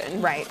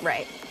exception. Right.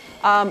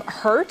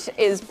 Hurt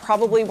is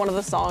probably one of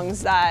the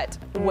songs that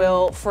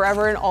will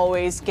forever and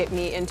always get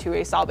me into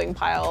a sobbing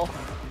pile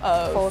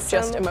of Wholesome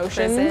just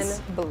emotions.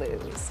 Prison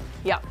blues.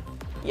 Yeah.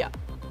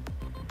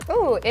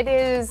 Ooh, it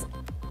is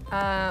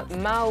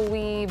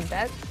Maui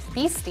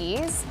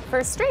Beasties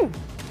first stream.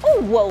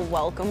 Oh, well,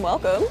 welcome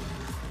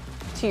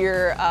to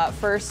your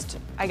first,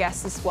 I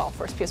guess,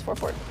 first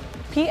PS4.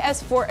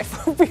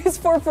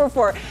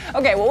 PS4.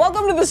 Okay, well,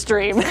 welcome to the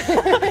stream.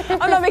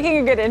 I'm not making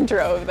a good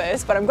intro of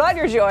this, but I'm glad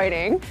you're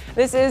joining.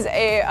 This is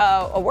a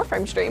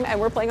Warframe stream, and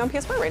we're playing on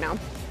PS4 right now.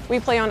 We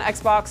play on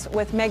Xbox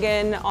with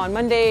Megan on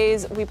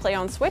Mondays. We play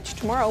on Switch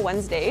tomorrow,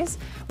 Wednesdays,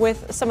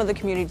 with some of the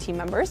community team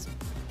members.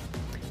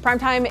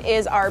 Primetime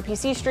is our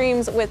PC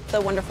streams with the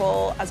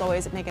wonderful, as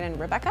always, Megan and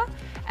Rebecca.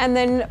 And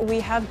then we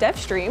have dev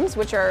streams,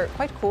 which are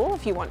quite cool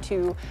if you want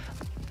to,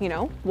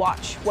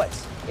 watch what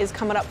is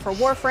coming up for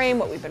Warframe,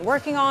 what we've been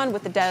working on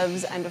with the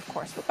devs and, of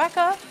course,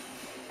 Rebecca.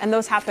 And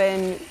those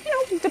happen,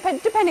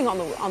 depending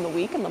on the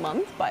week and the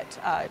month, but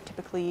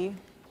typically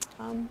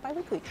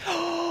bi-weekly.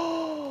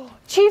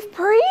 Chief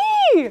Pre!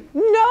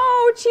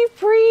 No, Chief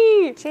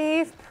Pre!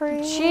 Chief.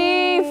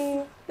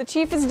 The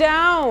Chief is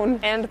down.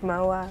 And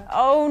Moa.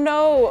 Oh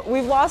no,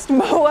 we've lost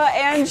Moa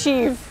and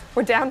Chief.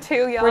 We're down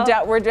 2,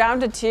 y'all. We're down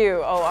to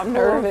 2. Oh, I'm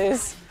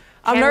nervous.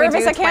 I'm Can we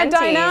nervous. do I can't die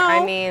 20? now.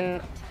 I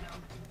mean,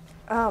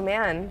 oh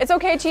man. It's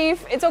okay,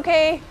 Chief. It's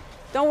okay.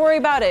 Don't worry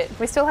about it.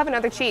 We still have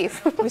another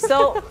chief.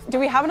 Do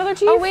we have another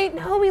Chief? Oh wait,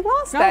 no, we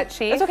lost that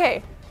chief. It's okay.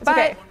 It's But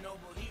okay.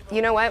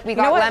 you know what? We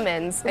got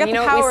lemons. We And got you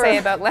know the what we power say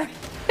of- about lemons?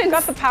 We've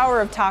got the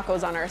power of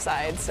tacos on our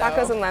side. So.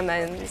 Tacos and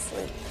lemons.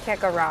 Can't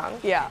go wrong.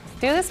 Yeah.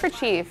 Do this for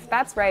Chief.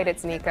 That's right,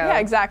 it's Nico. Yeah,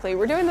 exactly.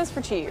 We're doing this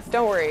for Chief.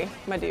 Don't worry,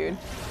 my dude.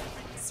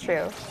 It's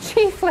true.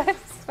 Chief lives.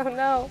 Oh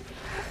no.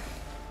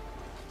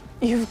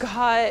 You've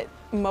got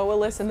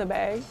Moaless in the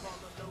bag.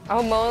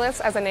 Oh, Molis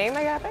as a name,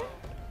 I got it?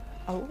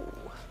 Oh,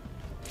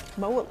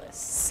 Moaless.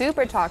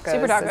 Super tacos.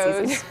 Super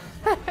tacos.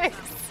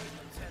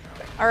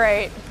 All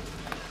right.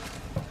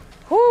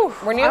 Whew.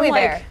 We're nearly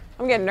there.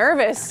 I'm getting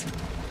nervous.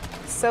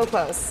 So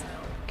close.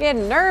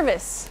 Getting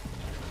nervous.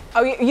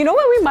 Oh, you know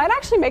what? We might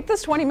actually make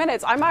this 20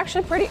 minutes. I'm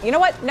actually pretty. You know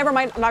what? Never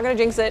mind. I'm not gonna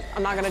jinx it.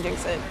 Not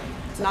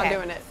Okay.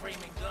 doing it.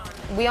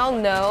 We all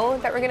know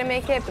that we're gonna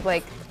make it, but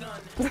like,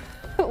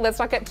 let's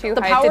not get too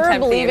The hyped to power of tempt the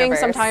believing universe.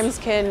 sometimes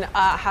can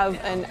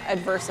have an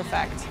adverse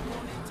effect.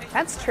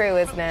 That's true,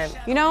 isn't it?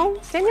 You know?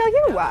 Danielle,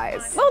 you're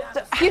wise. Well,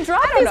 You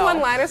drop I don't these know.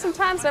 one-liners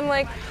sometimes, and I'm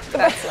like,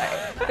 that's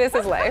life. This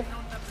is life.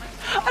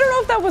 I don't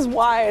know if that was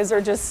wise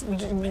or just,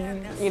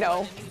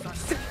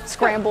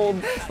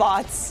 scrambled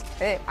thoughts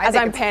I as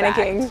think I'm it's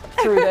panicking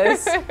fact. through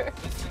this.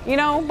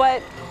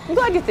 But I'm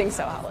glad you think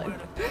so, Helen.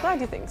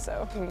 Glad you think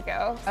so. Here we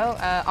go.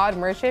 Oh, Odd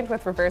Merchant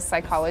with reverse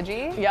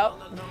psychology. Yep.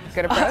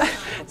 Good approach.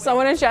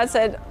 Someone in chat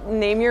said,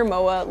 name your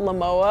Moa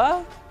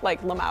Lamoa,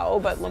 like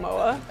Lamau, but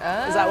Lamoa.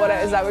 Is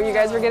that what you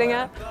guys were getting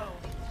at?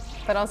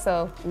 But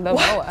also, the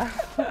Moa.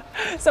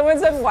 Someone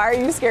said, why are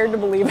you scared to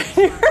believe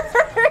in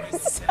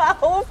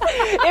yourself?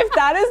 If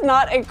that is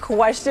not a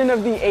question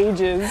of the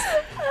ages.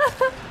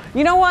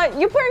 You know what?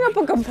 You bring up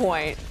a good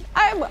point.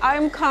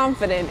 I'm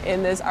confident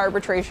in this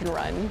arbitration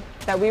run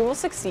that we will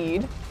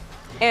succeed.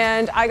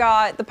 And I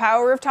got the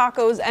power of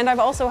tacos, and I've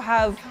also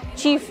have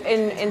Chief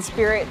in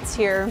spirits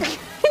here.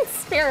 In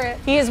spirit.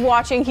 He is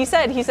watching. He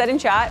said in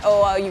chat.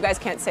 Oh, you guys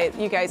can't see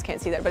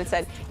that,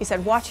 but he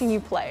said watching you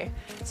play.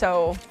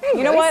 So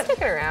you know what? Stick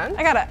it around.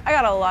 I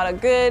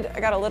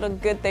got a little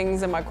good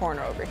things in my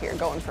corner over here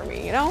going for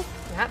me. You know.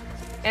 Yep.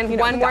 And You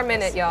know, one we more got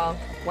minute, this. y'all.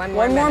 One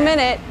One more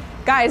minute,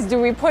 guys.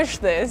 Do we push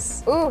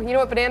this? Ooh, you know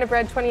what Banana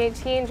Bread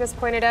 2018 just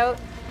pointed out?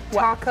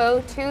 What?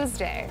 Taco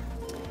Tuesday.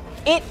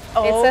 It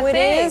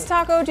is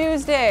Taco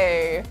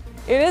Tuesday.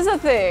 It is a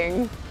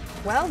thing.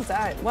 Well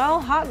done. Well,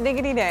 hot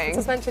diggity dang. This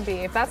was meant to be.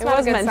 If that's It not a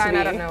was good meant to sign, I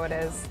be. don't know what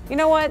is. You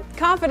know what?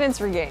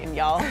 Confidence regained,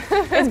 y'all.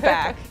 It's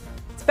back.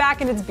 It's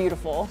back and it's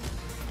beautiful.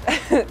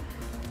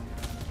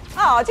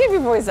 Oh,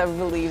 TV Boys have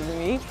believed in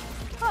me.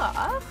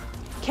 Aw.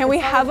 Can we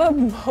have a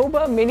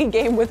MOBA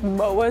minigame with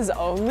MOAs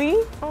only?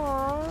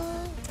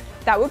 Aww.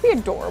 That would be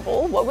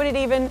adorable. What would a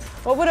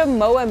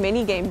MOA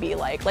minigame be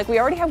like? Like we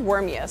already have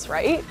Wormius,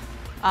 right?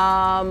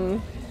 Trying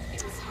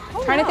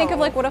to think of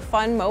like what a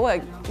fun MOA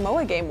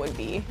game would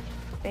be.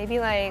 Maybe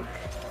like.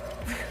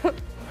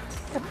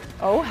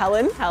 Oh,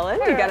 Helen, you got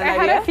an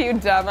idea? I had a few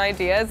dumb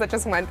ideas that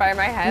just went by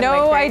my head.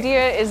 No like,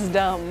 idea is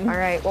dumb. All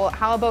right, well,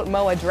 how about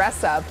MOA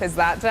dress up? Is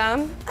that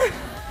dumb?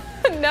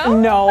 No?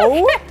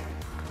 No. Okay.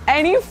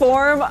 Any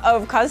form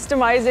of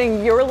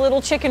customizing your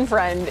little chicken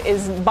friend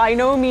is by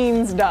no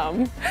means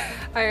dumb.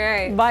 All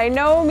right. By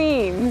no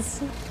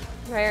means.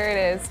 There it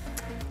is.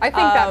 I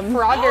think that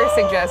Frogger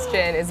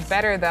suggestion is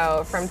better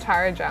though, from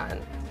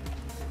Tarjan.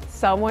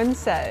 Someone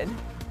said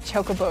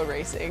chocobo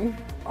racing.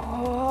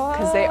 Oh.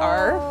 Because they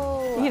are,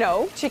 you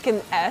know,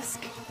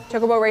 chicken-esque.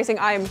 Chocobo racing,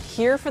 I am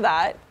here for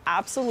that,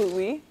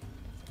 absolutely.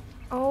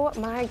 Oh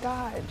my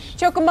gosh.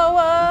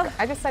 Chocomoa!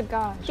 I just said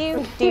gosh.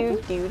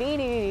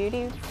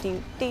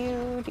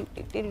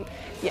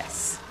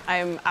 Yes, I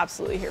am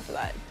absolutely here for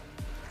that.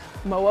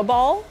 MOA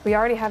ball? We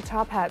already have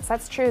top hats.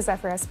 That's true,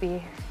 Zephyr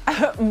SB.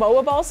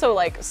 MOA ball, so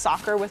like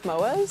soccer with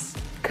MOAs?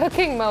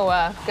 Cooking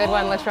MOA. Good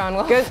one, Latron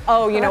Wolf. Good.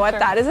 Oh, you know what?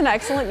 That is an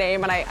excellent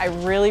name, and I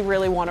really,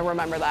 really want to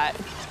remember that.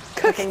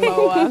 Cooking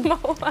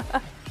MOA.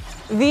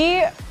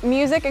 The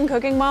music and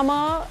Cooking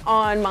Mama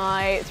on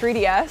my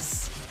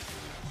 3DS.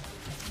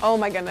 Oh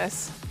my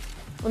goodness.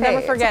 We'll never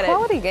forget it. It's a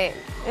quality game.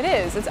 It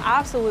is. It's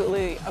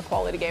absolutely a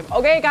quality game.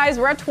 Okay, guys,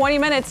 we're at 20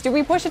 minutes. Do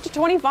we push it to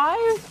 25?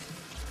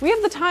 We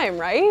have the time,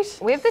 right?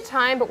 We have the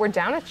time, but we're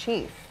down a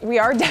Chief. We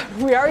are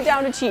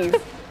down to Chief.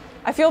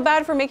 I feel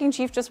bad for making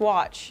Chief just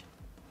watch.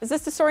 Is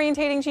this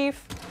disorientating,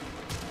 Chief?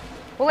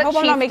 We'll let I hope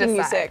Chief I'm not making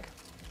decide. you sick.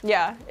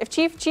 Yeah. If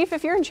Chief,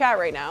 if you're in chat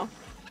right now,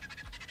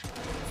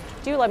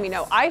 do let me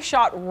know. I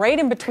shot right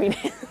in between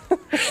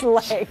his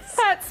legs.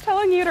 Chat's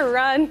telling you to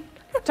run.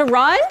 To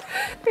run?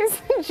 There's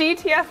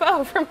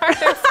GTFO from our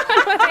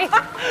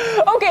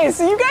Okay,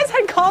 so you guys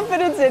had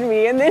confidence in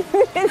me and then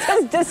it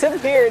just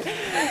disappeared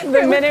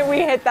the minute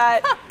we hit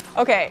that.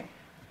 Okay.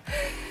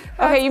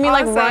 Okay, you mean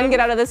like run, get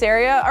out of this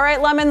area? All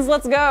right, lemons,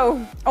 let's go.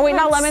 Oh wait,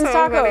 not lemons,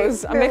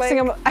 tacos.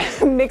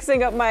 I'm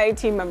mixing up my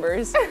team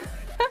members.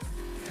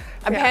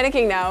 I'm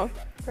panicking now.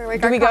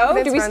 Like do we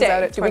go? Do we stay?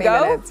 Out at 20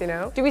 minutes, you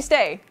know? Do we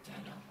stay?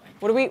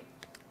 What do we?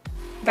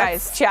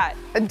 Guys, chat.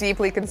 A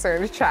deeply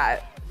concerned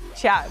chat.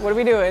 Chat, what are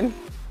we doing?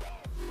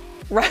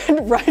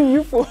 Run,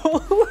 you fool.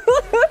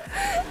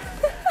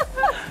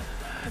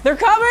 They're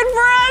coming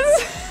for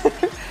us!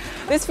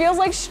 This feels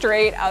like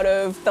straight out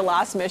of the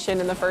last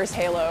mission in the first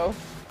Halo,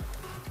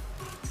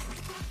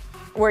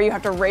 where you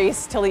have to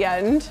race till the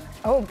end.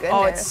 Oh, goodness.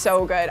 Oh, it's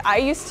so good. I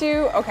used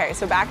to, okay,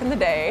 so back in the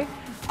day,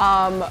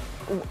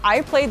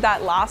 I played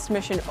that last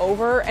mission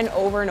over and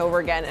over and over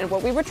again, and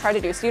what we would try to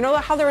do, so you know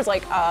how there was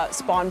like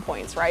spawn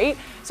points, right?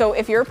 So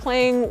if you're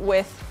playing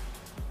with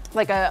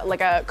like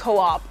a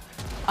co-op,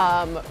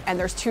 and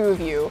there's two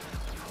of you,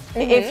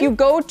 if you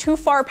go too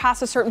far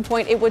past a certain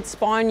point, it would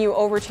spawn you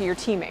over to your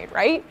teammate,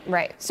 right?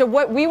 Right. So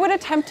what we would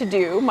attempt to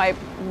do, my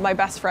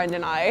best friend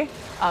and I,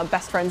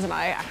 best friends and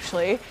I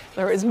actually,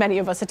 there was many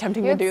of us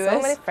attempting to do this.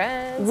 So many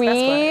friends.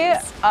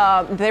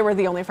 They were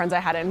the only friends I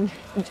had in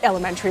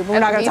elementary, but we're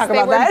not gonna talk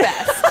about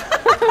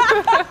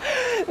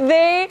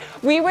that.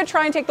 We would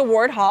try and take the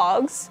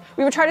warthogs.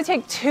 We would try to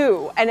take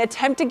two and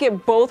attempt to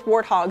get both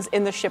warthogs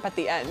in the ship at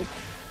the end.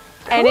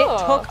 Cool. And it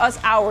took us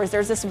hours.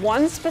 There's this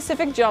one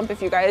specific jump,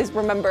 if you guys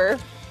remember.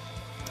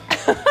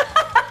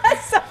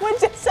 Someone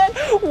just said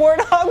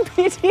Warthog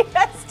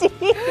PTSD.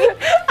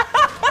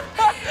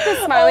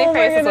 The smiley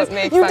face is what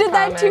makes you that did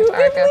that comment, too,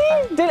 Arca.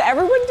 Bibly? Did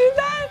everyone do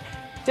that?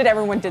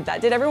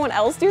 Did everyone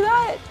else do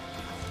that?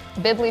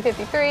 Bibly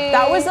 53.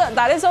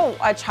 That is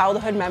a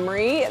childhood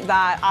memory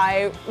that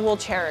I will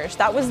cherish.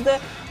 That was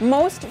the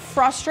most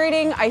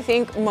frustrating, I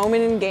think,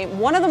 moment in game.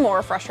 One of the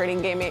more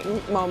frustrating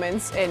gaming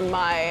moments in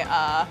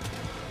my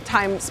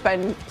time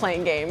spent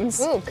playing games.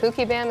 Ooh,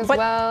 Kooky Bam as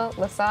well.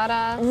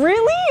 Lasada.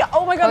 Really?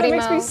 Oh my god, Codimo.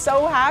 that makes me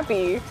so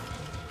happy.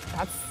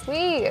 That's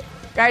sweet.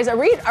 Guys, are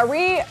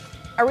we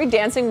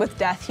dancing with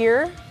death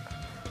here?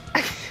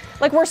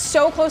 Like, we're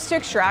so close to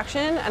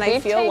extraction, and I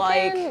feel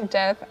like... We've taken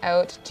death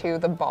out to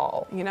the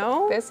ball. You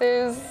know? This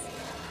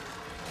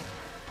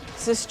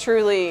is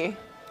truly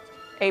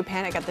a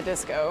Panic at the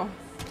Disco.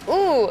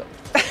 Ooh.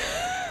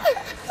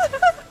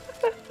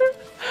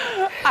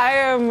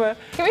 Can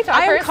we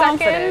talk for a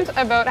second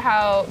about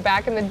how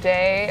back in the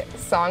day,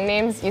 song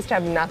names used to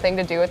have nothing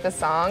to do with the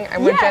song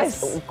and were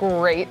just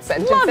great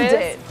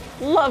sentences?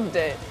 Loved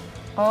it.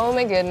 Oh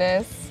my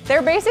goodness.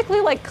 They're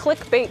basically like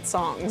clickbait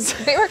songs.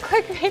 They were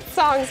clickbait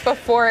songs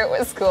before it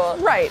was cool.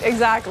 Right,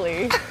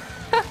 exactly.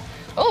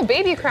 Oh,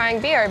 baby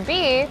crying,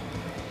 BRB.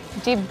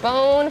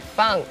 Debone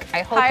Funk.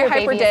 I hope your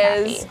baby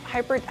is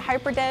happy.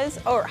 Hyper Des,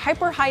 or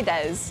Hyper High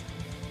Des.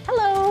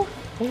 Hello.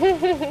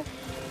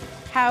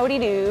 Howdy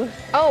do.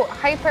 Oh,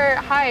 Hyper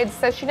Hides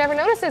says she never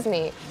notices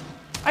me.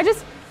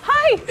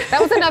 Hi.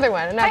 That was another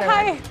one,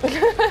 Hi.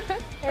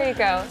 There you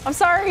go. I'm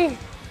sorry.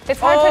 It's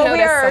hard to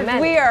notice so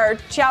many. We are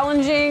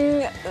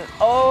challenging.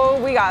 Oh,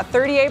 We got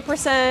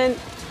 38%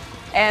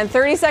 and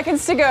 30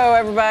 seconds to go,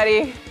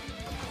 everybody.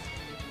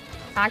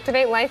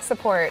 Activate life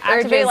support.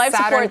 Activate life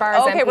Saturn support.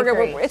 Bars Okay, we're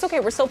MP3. good. It's okay.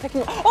 We're still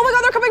picking. Oh my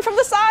God, they're coming from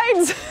the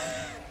sides.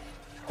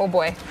 Oh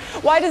boy.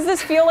 Why does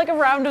this feel like a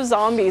round of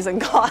zombies and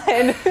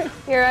God?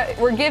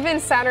 We're giving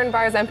Saturn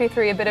Bars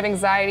MP3 a bit of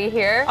anxiety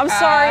here. I'm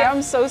sorry.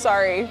 I'm so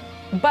sorry.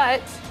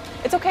 But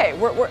it's okay.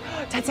 We're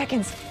 10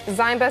 seconds.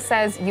 Zymba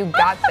says you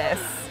got this.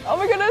 Oh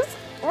my goodness.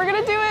 We're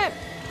gonna do it.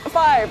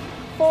 5,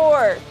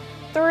 4,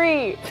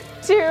 3,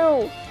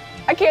 2.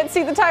 I can't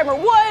see the timer.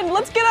 1.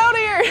 Let's get out of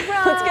here.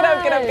 Run. Let's get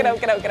out. Get out. Get out.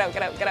 Get out. Get out.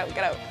 Get out. Get out.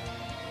 Get out.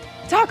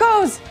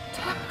 Tacos.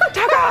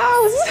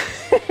 Tacos.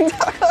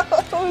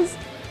 Tacos.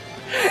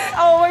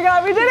 Oh my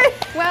God, we did it.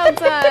 Well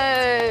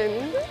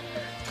done.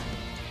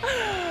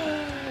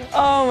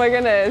 Oh my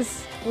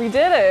goodness. We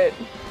did it.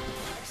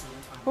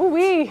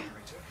 Ooh-wee.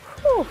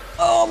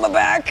 Oh, my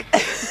back.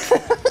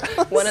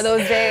 One of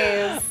those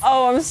days.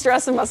 Oh, I'm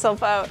stressing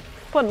myself out.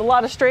 Putting a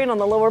lot of strain on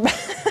the lower back.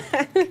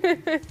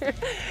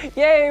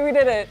 Yay, we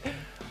did it.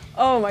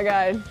 Oh my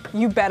God.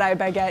 You bet I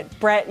baguette.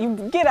 Brett, you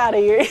get out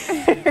of here.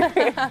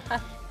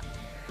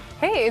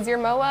 Hey, is your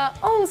MOA,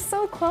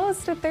 so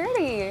close to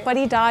 30. But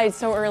he died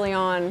so early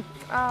on.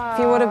 If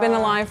he would have been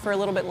alive for a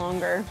little bit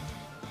longer.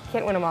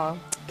 Can't win them all.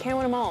 Can't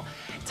win them all.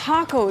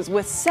 Tacos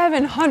with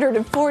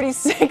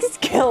 746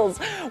 kills.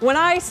 When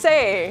I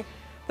say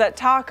that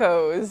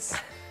Tacos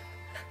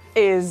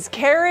is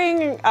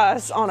carrying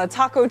us on a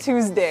Taco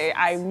Tuesday,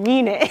 I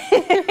mean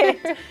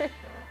it.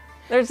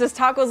 There's just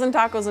tacos and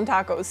tacos and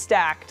tacos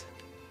stacked.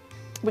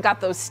 We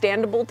got those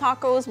standable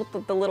tacos with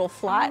the little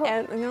flat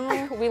end.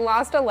 No. We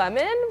lost a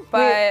lemon,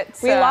 but...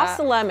 We lost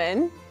a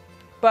lemon,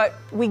 but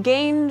we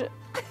gained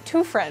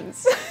 2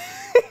 friends.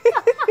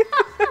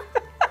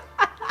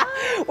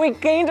 We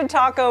gained a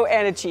taco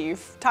and a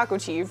chief. Taco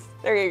chief.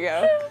 There you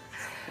go.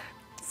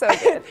 So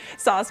good.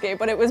 Sasuke,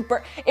 but it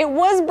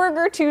was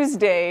Burger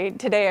Tuesday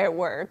today at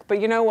work. But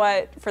you know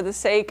what? For the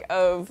sake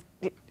of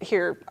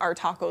here, our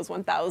Tacos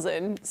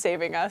 1000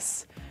 saving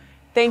us,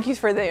 thank you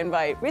for the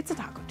invite. It's a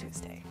Taco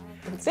Tuesday.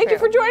 Thank you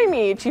for joining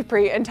me, Chief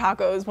Pre and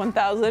Tacos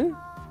 1000.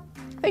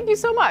 Thank you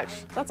so much.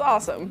 That's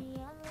awesome.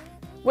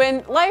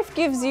 When life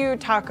gives you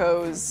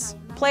tacos,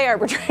 play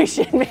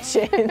arbitration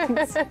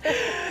missions.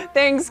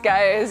 Thanks,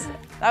 guys.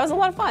 That was a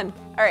lot of fun.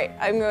 All right,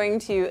 I'm going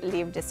to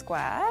leave the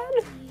squad.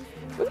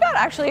 We've got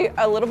actually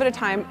a little bit of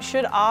time.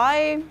 Should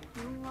I?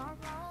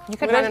 You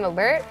could run an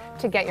alert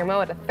to get your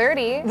MOA to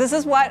 30. This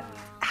is what,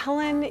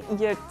 Helen,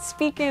 you're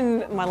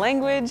speaking my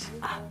language.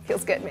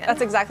 Feels good, man.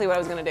 That's exactly what I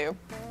was gonna do.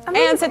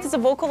 Amazing. And since it's a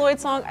Vocaloid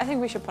song, I think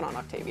we should put on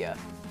Octavia.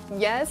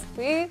 Yes,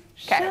 we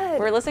should. Okay,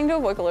 we're listening to a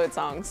Vocaloid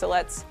song, so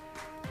let's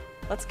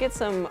get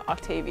some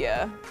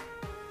Octavia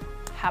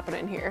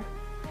happening here.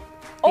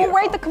 Beautiful. Oh,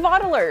 right, the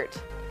Kavad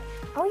alert.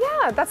 Oh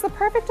yeah, that's the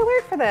perfect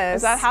alert for this.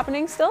 Is that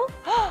happening still?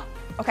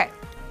 Okay.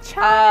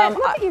 Chat,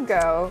 look at you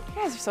go. You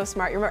guys are so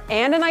smart. You remember,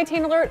 and a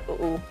 19 alert.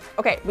 Ooh.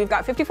 Okay, we've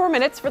got 54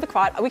 minutes for the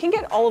quad. We can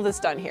get all of this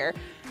done here.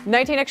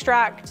 19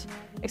 extract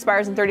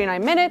expires in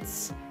 39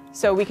 minutes,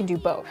 so we can do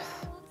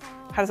both.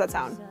 How does that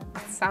sound?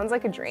 Sounds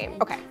like a dream.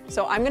 Okay,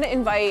 so I'm gonna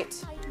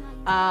invite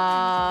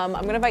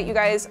you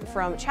guys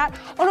from chat.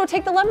 Oh no,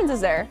 Take the Lemons is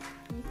there.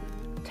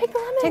 Take the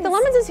Lemons. Take the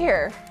Lemons is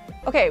here.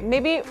 Okay,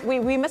 maybe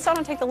we missed out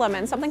on Take the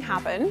Lemons. Something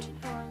happened.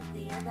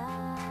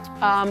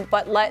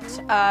 But let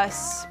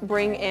us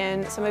bring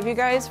in some of you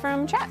guys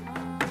from chat.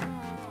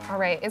 All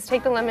right, is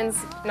Take the Lemons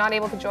not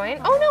able to join?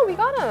 Oh no, we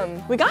got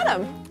him. We got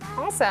him.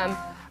 Awesome.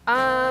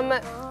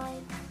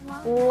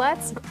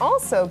 Let's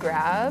also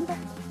grab,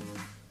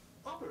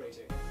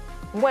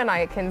 when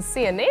I can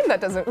see a name that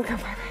doesn't come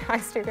by my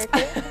eyes too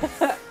quickly.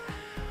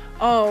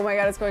 Oh my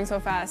God, it's going so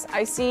fast.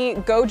 I see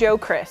Gojo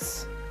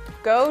Chris.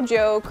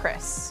 Gojo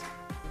Chris.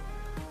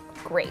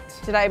 Great.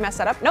 Did I mess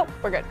that up? Nope,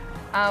 we're good.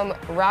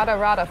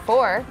 Rada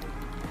 4.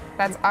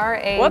 That's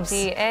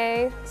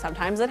R-A-D-A. Whoops.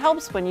 Sometimes it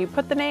helps when you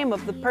put the name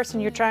of the person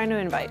you're trying to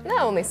invite. No,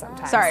 only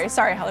sometimes.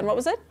 Sorry, Helen, what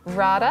was it?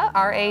 Rada,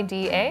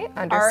 R-A-D-A,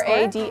 underscore.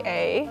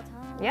 R-A-D-A.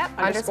 Yep,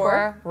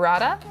 underscore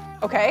Rada.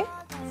 Okay.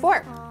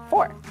 4.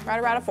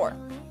 Rada 4.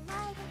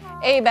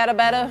 Hey,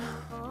 beta.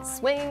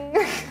 Swing.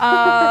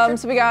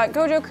 So we got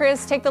Gojo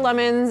Chris, Take the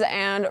Lemons,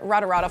 and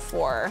Rada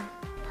 4.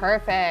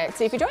 Perfect. Let's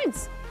see if he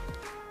joins.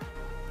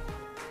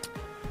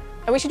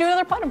 And we should do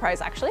another platinum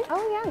prize, actually.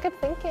 Oh yeah, good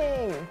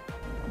thinking.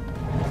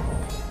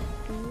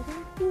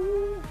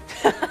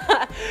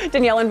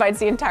 Danielle invites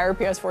the entire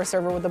PS4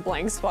 server with a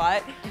blank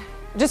spot.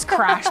 Just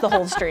crash the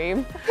whole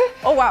stream.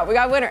 Oh wow, we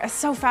got a winner. It's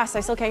so fast,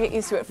 I still can't get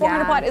used to it.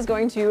 400 plat is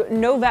going to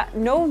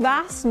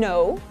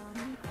Novasno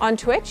on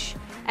Twitch,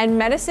 and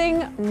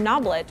Menacing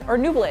Nublet.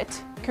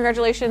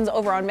 Congratulations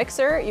over on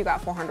Mixer, you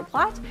got 400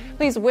 plat.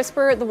 Please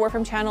whisper the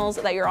Warframe channels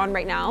that you're on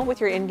right now with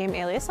your in-game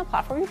alias on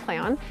platform you play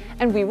on,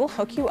 and we will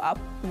hook you up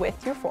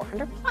with your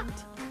 400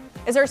 plat.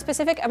 Is there a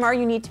specific MR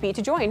you need to be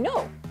to join?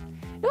 No.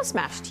 No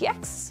Smash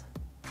TX.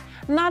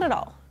 Not at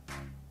all.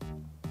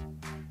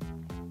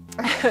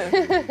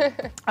 I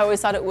always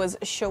thought it was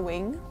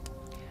showing.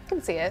 I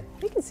can see it.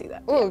 You can see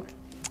that. Ooh,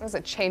 that was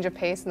a change of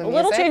pace in the music.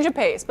 A little change of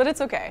pace, but it's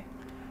okay.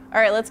 All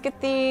right, let's get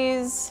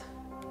these.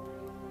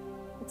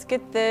 Let's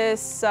get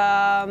this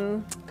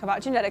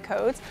Kavat genetic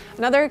codes.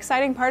 Another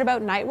exciting part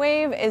about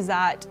Nightwave is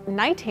that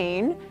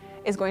Nightane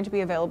is going to be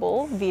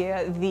available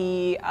via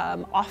the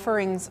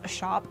offerings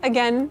shop.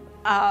 Again,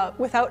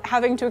 without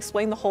having to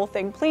explain the whole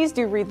thing, please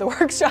do read the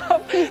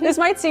workshop. This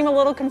might seem a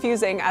little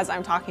confusing as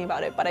I'm talking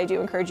about it, but I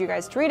do encourage you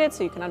guys to read it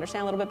so you can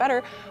understand a little bit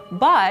better.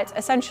 But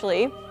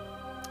essentially,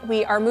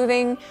 we are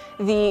moving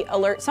the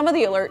alert,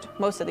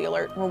 most of the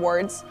alert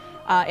rewards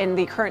in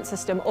the current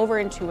system over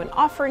into an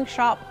offering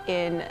shop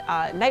in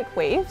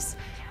Nightwaves.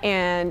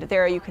 And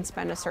there you can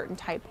spend a certain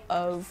type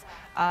of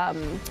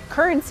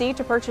currency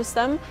to purchase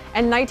them.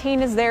 And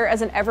Nightane is there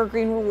as an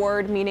evergreen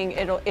reward, meaning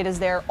it is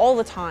there all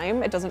the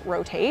time. It doesn't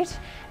rotate.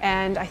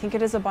 And I think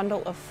it is a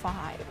bundle of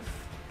 5.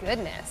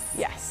 Goodness.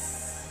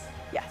 Yes.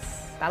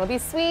 Yes. That'll be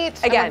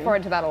sweet. Again, I look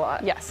forward to that a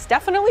lot. Yes,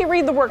 definitely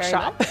read the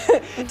workshop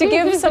to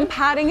give some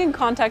padding and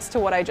context to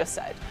what I just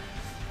said.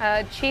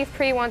 Chief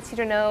Pre wants you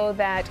to know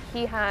that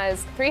he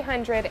has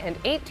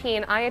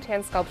 318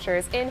 Ayatan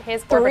sculptures in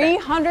his orbiter.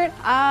 300,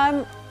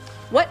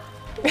 what?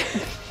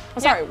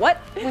 I'm sorry,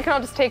 what? We can all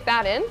just take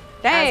that in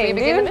Dang, as we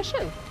begin the dude.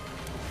 mission.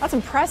 That's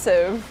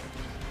impressive.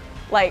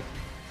 Like,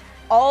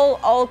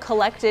 all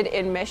collected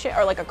in mission,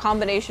 or like a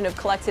combination of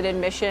collected in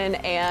mission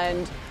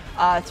and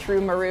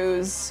through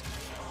Maru's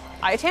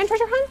Ayatan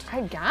treasure hunt?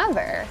 I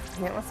gather. I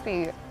mean, it must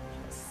be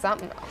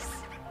something else.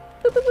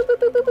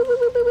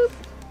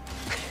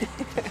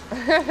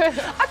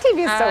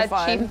 Octavia's so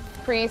fun. Chief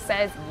Pre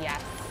says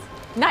yes.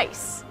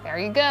 Nice. There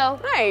you go.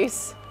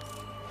 Nice.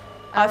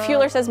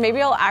 Fueler says,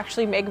 maybe I'll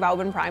actually make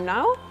Valvin Prime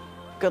now.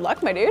 Good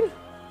luck, my dude.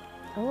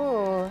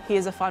 Ooh. He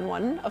is a fun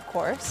one, of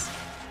course.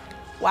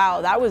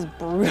 Wow, that was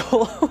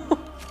brutal.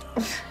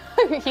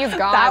 He's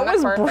gone. That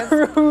was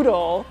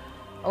brutal.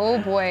 Oh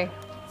boy.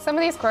 Some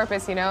of these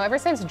corpus, you know, ever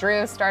since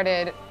Drew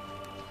started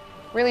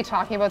really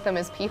talking about them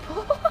as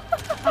people.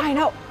 I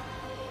know.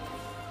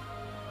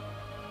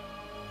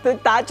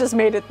 That just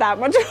made it that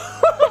much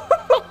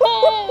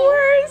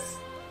worse.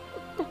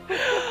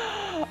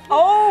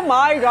 Oh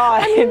my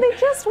god. I mean, they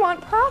just want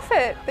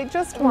profit. They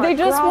just want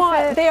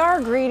profit. They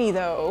are greedy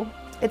though.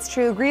 It's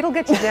true. Greed will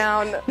get you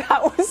down.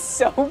 That was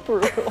so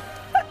brutal.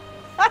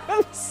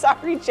 I'm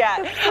sorry,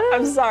 chat.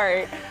 I'm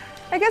sorry.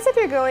 I guess if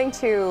you're going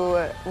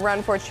to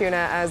run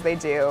Fortuna as they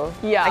do,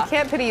 yeah. I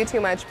can't pity you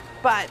too much,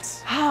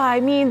 but I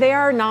mean, they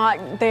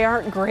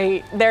aren't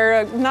great.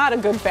 They're not a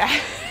good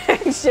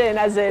faction,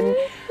 as in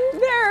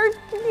they're,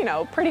 you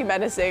know, pretty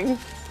menacing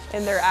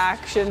in their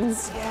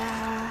actions.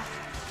 yeah.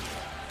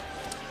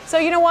 So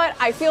you know what?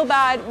 I feel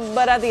bad,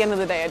 but at the end of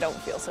the day, I don't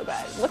feel so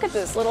bad. Look at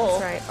this little.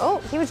 That's right. Oh,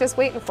 he was just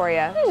waiting for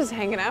you. He's just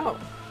hanging out.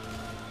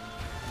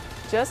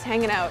 Just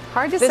hanging out.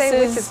 Hard to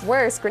say which is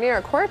worse, Grenier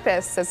or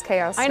Corpus, says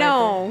Chaos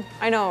Sniper.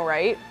 I know,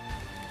 right?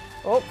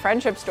 Oh,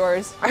 friendship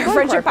stores. Our going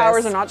friendship Corpus.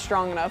 powers are not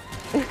strong enough.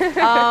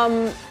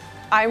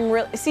 I'm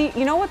really, see,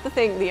 you know what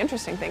the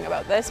interesting thing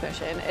about this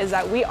mission is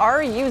that we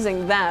are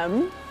using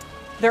them,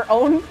 their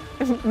own,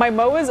 my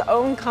Moa's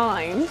own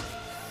kind,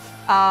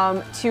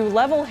 to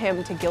level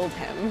him, to gild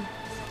him.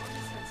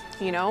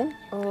 You know?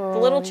 Oh, the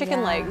little chicken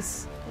yeah.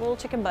 legs, little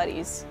chicken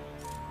buddies.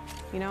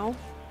 You know?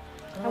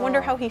 I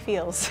wonder how he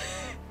feels.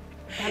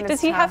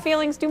 Does he have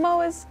feelings? Do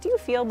Moas? Do you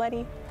feel,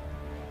 buddy?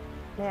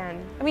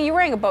 Man. I mean, you're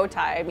wearing a bow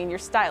tie. I mean, you're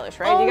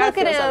stylish, right? Oh, you look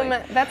gotta at feel him.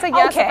 something. That's a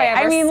yes okay, if I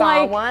ever I mean, saw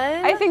like,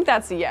 one. I think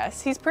that's a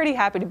yes. He's pretty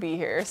happy to be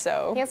here,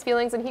 so. He has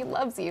feelings and he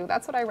loves you.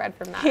 That's what I read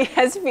from that. He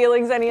has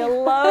feelings and he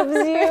loves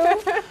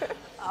you.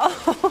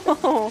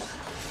 Oh,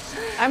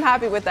 I'm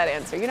happy with that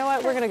answer. You know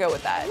what? We're gonna go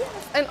with that.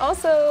 And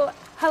also,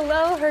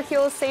 hello,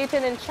 Hercule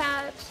Satan in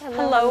chat.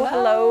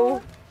 Hello.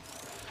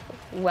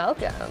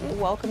 Welcome.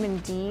 Welcome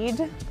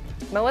indeed.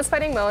 Moas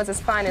fighting Moas is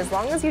fine as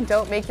long as you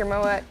don't make your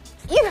Moa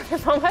either your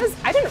Moas.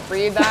 I didn't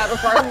read that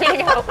before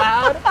being out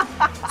loud.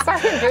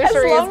 Sorry, As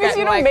long as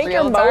you don't make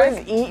your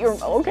Moas eat your,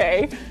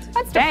 okay.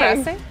 That's Dang.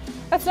 depressing.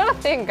 That's not a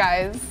thing,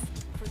 guys.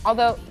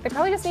 Although, they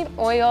probably just need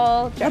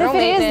oil, general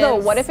What if it is though?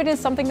 maintenance. What if it is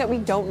something that we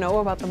don't know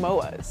about the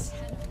Moas?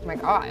 Oh my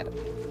god.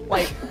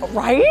 Like,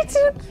 right?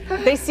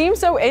 They seem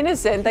so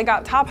innocent. They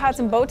got top hats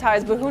and bow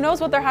ties, but who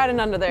knows what they're hiding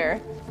under there?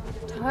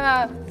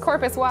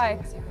 Corpus, why?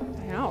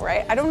 I know,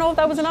 right? I don't know if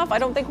that was enough. I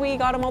don't think we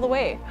got him all the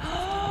way.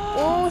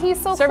 Oh, he's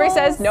so Survey close.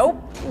 says,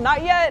 nope,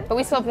 not yet. But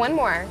we still have one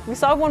more. We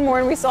still have one more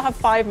and we still have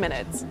 5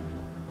 minutes.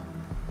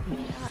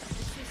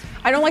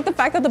 I don't like the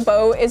fact that the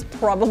bow is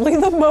probably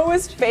the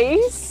Moa's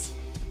face.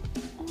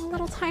 Oh, a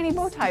little tiny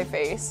bow tie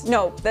face.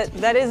 No,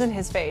 that isn't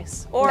his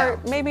face. Or No.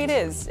 maybe it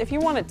is, if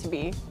you want it to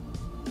be.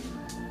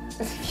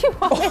 If you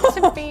want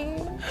it to be.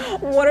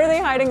 What are they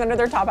hiding under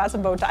their top hats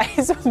and bow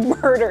ties?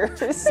 Murder,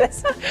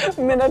 says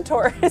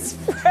Minotaur is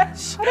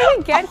fresh. How did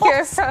we get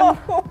here from?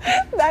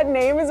 That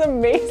name is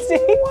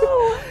amazing.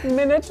 Whoa.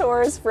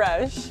 Minotaur is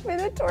fresh.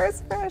 Minotaur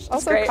is fresh.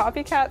 Also, great.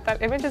 copycat,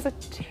 that image is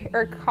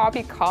or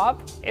copy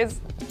cop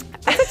is,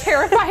 that's a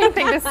terrifying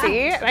thing to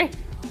see. And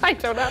I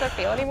don't know how to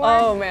feel anymore.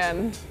 Oh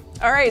man.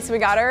 All right, so we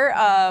got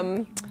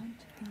our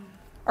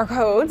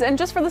codes, and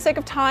just for the sake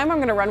of time, I'm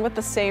gonna run with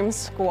the same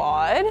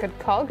squad. Good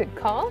call, good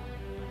call.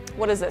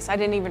 What is this? I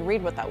didn't even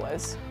read what that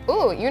was.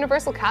 Ooh,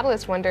 Universal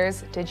Catalyst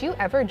wonders, did you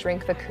ever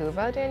drink the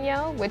Kuva,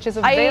 Danielle? Which is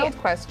a veiled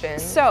question.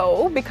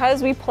 So,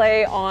 because we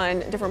play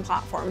on different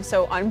platforms,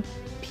 so on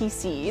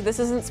PC, this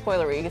isn't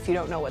spoilery if you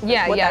don't know what,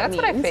 yeah, what that that's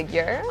means. what I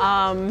figure.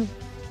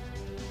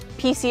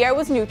 PC, I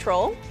was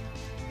neutral.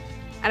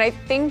 And I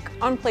think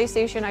on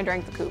PlayStation, I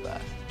drank the Kuva.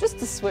 Just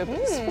to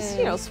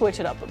switch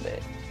it up a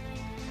bit.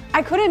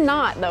 I couldn't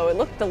not, though. It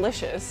looked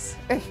delicious.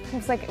 It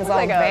was like, it was all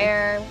like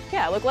there.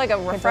 Yeah, it looked like a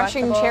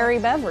refreshing cherry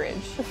beverage.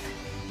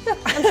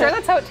 I'm sure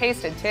that's how it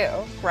tasted, too.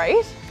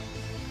 Right?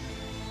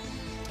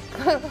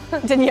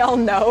 Danielle,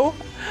 no.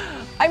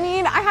 I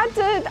mean,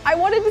 I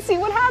wanted to see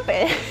what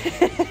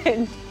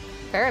happened.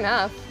 Fair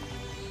enough.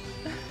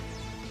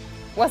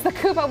 Was the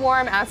Kuva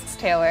warm, asks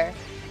Taylor.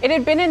 It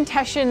had been in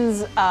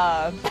Teshin's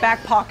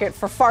back pocket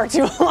for far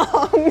too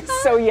long,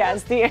 so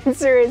yes, the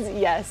answer is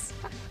yes.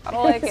 I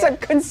don't like it's it. a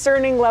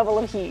concerning level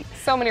of heat.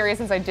 So many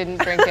reasons I didn't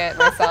drink it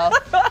myself.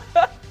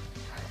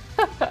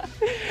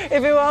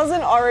 If it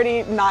wasn't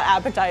already not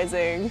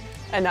appetizing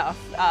enough,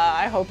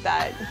 I hope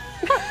that.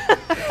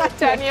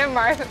 Danielle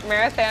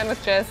Marathon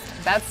was just,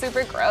 that's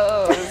super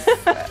gross.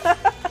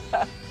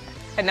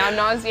 And now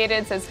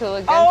nauseated, says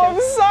Hooligan. Oh,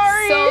 I'm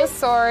sorry. So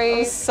sorry.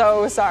 I'm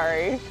so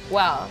sorry.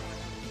 Well.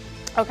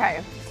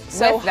 Okay.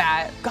 So with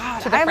that,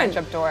 God, to the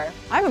friendship door.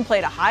 I haven't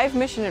played a Hive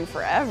mission in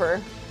forever.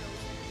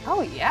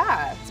 Oh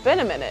yeah. It's been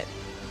a minute.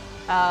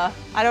 I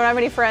don't have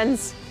any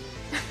friends.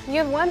 You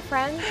have one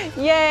friend.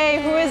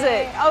 Yay, who is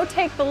it? Oh,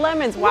 take the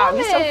lemons. Wow,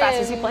 he's so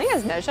fast. Is he playing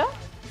as Nezha?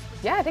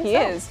 Yeah, I think He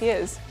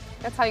is.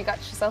 That's how you got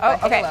yourself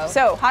a okay, halo.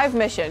 so Hive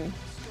mission.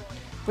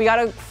 We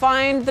gotta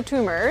find the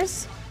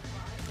tumors.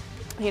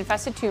 The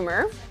infested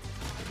tumor.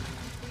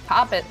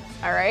 Pop it.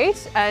 All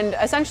right, and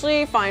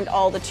essentially find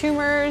all the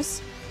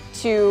tumors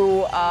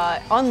to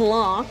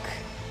unlock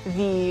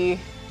the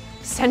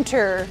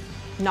center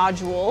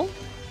nodule.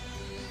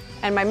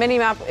 And my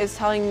mini-map is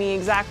telling me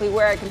exactly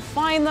where I can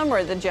find them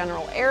or the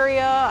general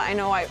area. I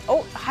know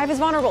oh, Hive is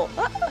vulnerable.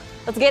 Ah,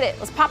 let's get it,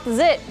 let's pop the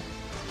zit.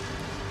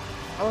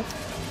 Oh,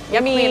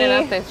 yummy, cleaning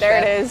up this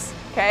there shit. it is.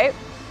 Okay,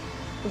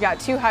 we've got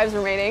 2 hives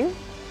remaining.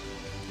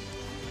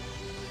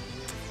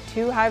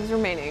 2 hives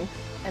remaining.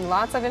 And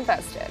lots of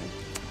infested.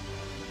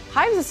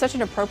 Hives is such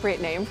an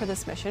appropriate name for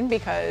this mission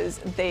because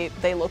they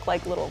look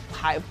like little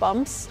hive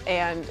bumps,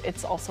 and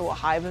it's also a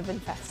hive of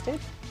infested.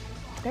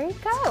 There you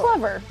go. It's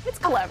clever. It's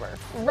clever.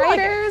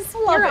 Writers,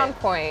 Love you're it. on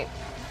point.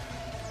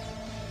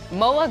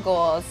 Moa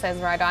goals, says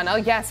Rydon. Oh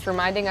yes,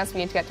 reminding us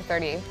we need to get to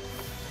 30.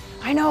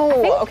 I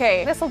know.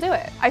 Okay. This'll do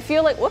it. I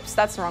feel like, whoops,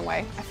 that's the wrong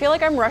way. I feel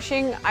like I'm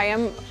rushing.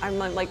 I'm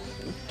like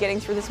getting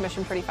through this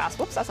mission pretty fast.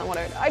 Whoops, that's not what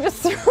I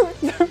just threw.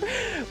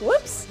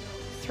 Whoops,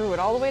 threw it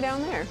all the way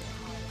down there.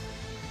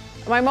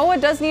 My Moa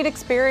does need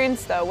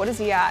experience though. What is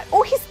he at?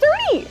 Oh, he's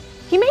 30.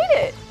 He made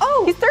it.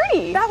 Oh, he's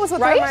 30. That was what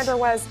right? the reminder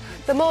was.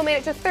 The Moa made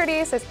it to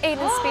 30, says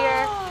Aiden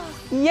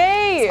Spear.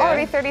 Yay. It's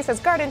already 30, says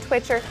Garden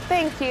Twitcher.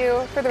 Thank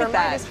you for the Look at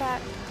reminders, that.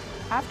 chat.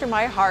 After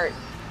my heart.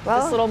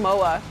 Well, this little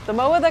Moa. The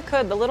Moa that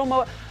could, the little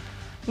Moa.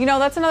 You know,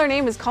 that's another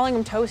name, is calling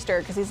him Toaster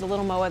because he's the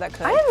little Moa that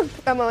could. I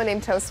have a Moa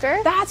named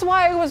Toaster. That's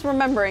why I was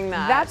remembering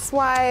that. That's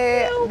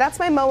why, that's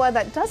my Moa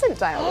that doesn't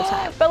die all the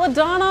time.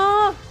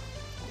 Belladonna.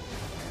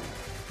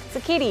 It's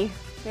a kitty.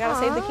 We gotta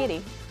save the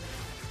kitty.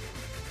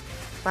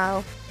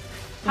 Wow.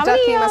 How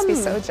Ducky many, must be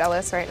so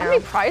jealous right now. How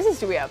many prizes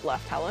do we have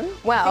left, Helen?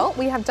 Well,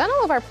 we have done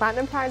all of our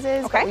platinum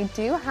prizes, Okay. but we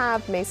do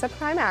have Mesa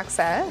Prime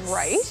access.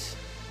 Right.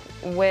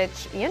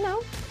 Which, you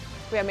know.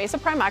 We have Mesa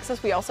Prime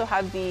Access. We also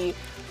have the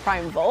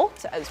Prime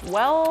Vault as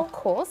well. Of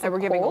course, that we're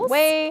of giving course.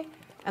 away.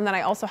 And then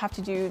I also have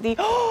to do the,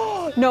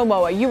 no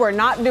Moa, you are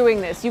not doing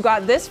this. You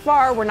got this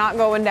far, we're not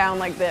going down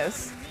like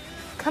this.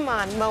 Come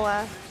on,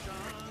 Moa.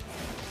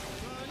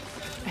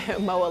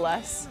 Moa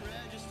less.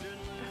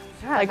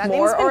 Yeah, Like that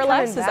more thing's been or less?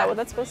 coming Is that back. what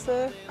that's supposed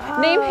to?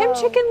 Name him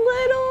Chicken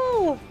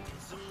Little.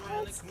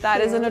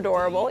 That is an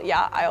adorable.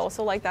 Yeah, I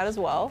also like that as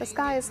well. The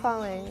sky is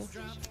falling.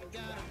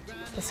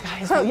 The sky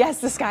is, yes,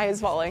 the sky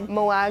is falling.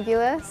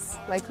 Moagulus,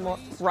 like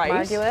Right.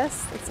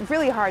 Margulus. It's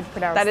really hard to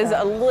pronounce. That is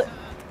though.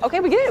 okay,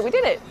 we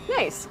did it.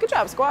 Nice, good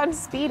job, squad.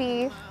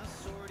 Speedy.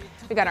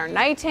 We got our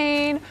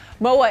Nitane.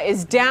 Moa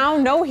is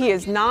down. No, he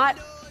is not.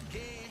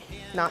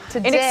 Not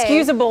today.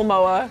 Inexcusable,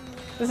 Moa.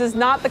 This is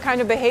not the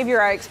kind of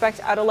behavior I expect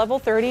out of level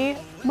 30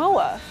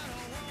 Moa.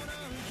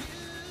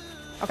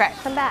 Okay.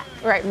 Come back.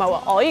 All right, Moa,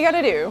 all you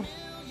gotta do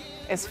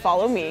is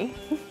follow me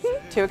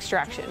to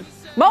extraction.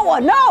 Moa,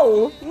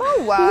 no!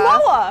 Moa.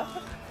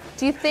 Moa!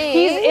 Do you think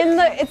He's in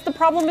the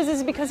problem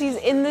is because he's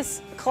in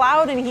this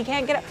cloud and he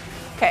can't get out.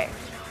 Okay.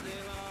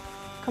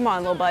 Come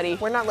on, little buddy.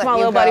 We're not Come letting on,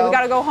 you little buddy, go. we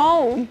gotta go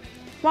home.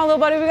 Come on, little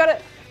buddy, we gotta,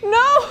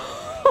 no!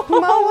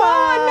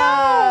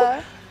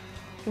 Moa?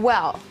 no!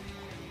 Well,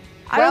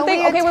 I don't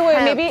think, okay, wait,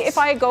 attempt. maybe if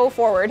I go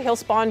forward, he'll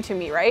spawn to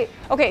me, right?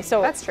 Okay,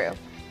 so. That's true.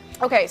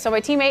 Okay, so my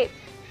teammate,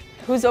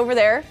 who's over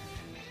there,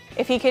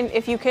 if you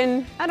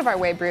can, Out of our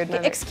way,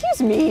 Broodman.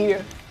 excuse me, We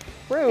have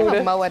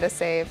rude. Moa to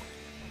save.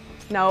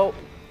 No,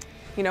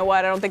 you know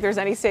what, I don't think there's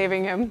any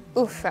saving him.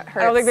 Oof, that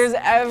hurts. I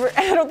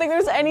don't think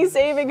there's any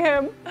saving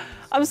him.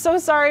 I'm so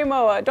sorry,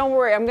 Moa. Don't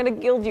worry, I'm gonna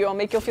gild you. I'll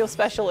make you feel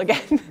special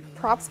again.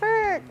 Props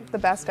for the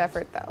best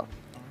effort, though.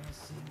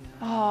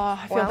 Oh,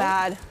 I feel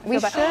bad. We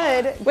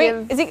should Wait,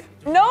 give... is he?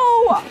 No!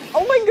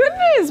 Oh my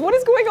goodness! What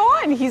is going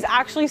on? He's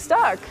actually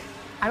stuck.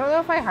 I don't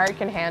know if my heart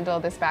can handle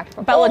this back and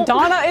forth.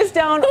 Belladonna is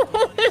down.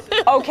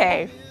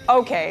 Okay,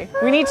 okay.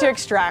 We need to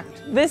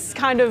extract. This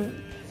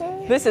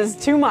is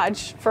too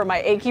much for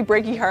my achy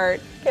breaky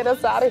heart. Get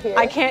us out of here.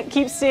 I can't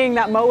keep seeing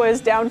that Moa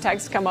is down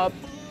text come up.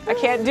 I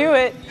can't do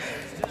it.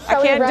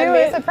 Shall I can't we run do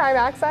Mesa it. Prime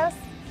Access?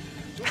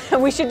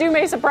 We should do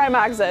Mesa Prime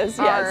Access, yes.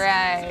 All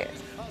right.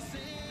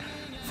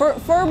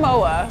 For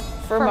Moa,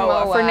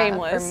 for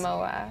Nameless. For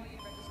Moa.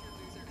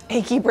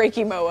 Achy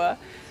breaky Moa.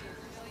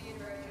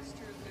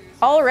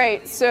 All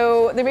right,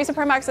 so the Mesa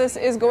Prime Access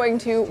is going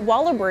to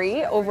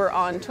Wallabree over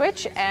on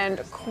Twitch and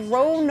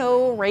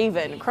Chrono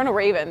Raven,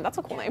 that's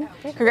a cool name.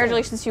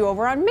 Congratulations to you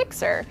over on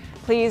Mixer.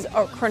 Please,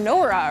 or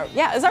Chronora,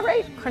 yeah, is that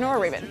right? Chronora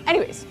Raven.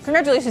 Anyways,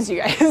 congratulations to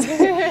you guys.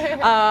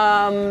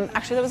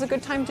 Actually, that was a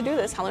good time to do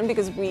this, Helen,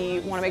 because we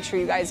want to make sure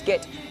you guys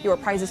get your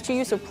prizes to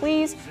you. So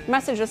please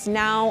message us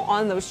now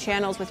on those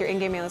channels with your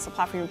in-game name, the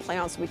platform you play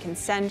on, so we can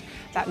send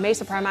that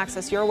Mesa Prime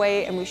Access your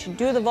way, and we should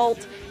do the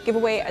Vault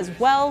giveaway as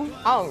well.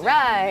 All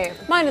right.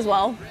 Mine as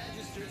well.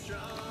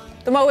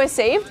 The Moa is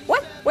saved?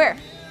 What? Where?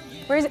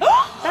 Where is it?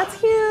 That's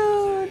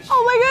huge.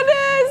 Oh my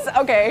goodness!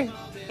 Okay,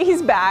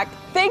 he's back.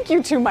 Thank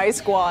you to my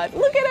squad.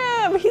 Look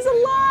at him, he's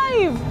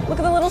alive. Look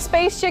at the little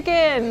space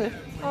chicken.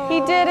 Aww.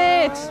 He did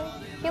it.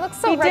 He looks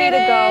so ready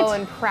to go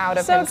and proud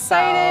of himself. So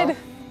excited.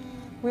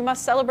 We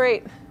must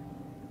celebrate.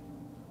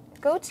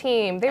 Go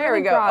team, they There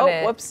really we go. brought Oh,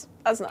 it. whoops,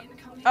 that's not.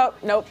 Oh,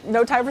 nope,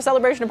 no time for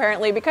celebration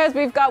apparently, because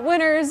we've got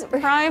winners.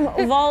 Prime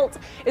Vault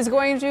is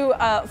going to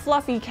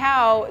Fluffy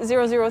Cow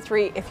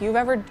 003. If you've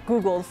ever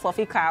Googled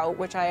Fluffy Cow,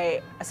 which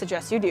I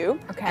suggest you do,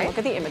 okay. and look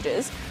at the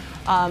images.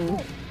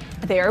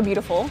 They are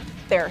beautiful.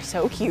 They're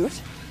so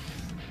cute.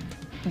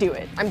 Do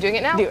it. I'm doing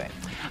it now. Do it.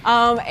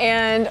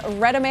 And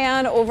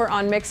Redaman over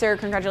on Mixer,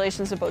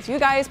 congratulations to both you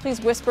guys.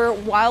 Please whisper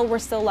while we're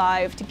still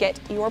live to get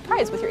your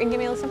prize with your in-game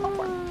list and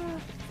platform.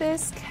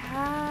 This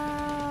cow.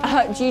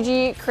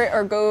 GG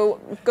or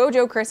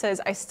Gojo Chris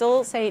says, I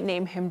still say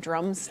name him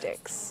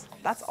Drumsticks.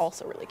 That's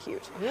also really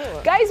cute. Ew.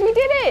 Guys, we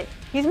did it!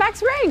 He's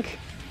max rank.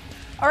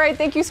 All right,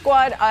 thank you,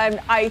 squad.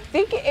 I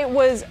think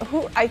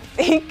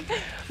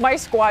my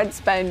squad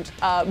spent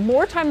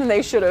more time than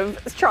they should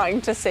have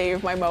trying to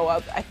save my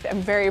Moa.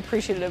 I'm very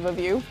appreciative of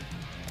you.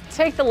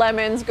 Take the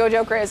lemons,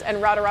 Gojo Chris,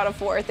 and Rada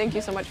 4. Thank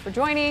you so much for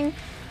joining.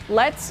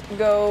 Let's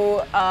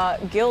go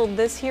guild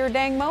this here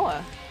dang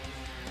Moa.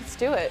 Let's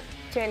do it.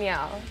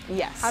 Danielle.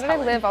 Yes. How did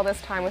Helen. I live all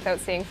this time without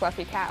seeing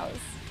fluffy cows?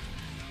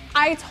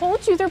 I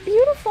told you they're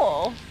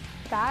beautiful.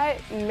 That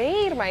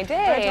made my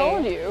day. I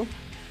told you.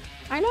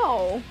 I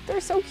know.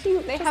 They're so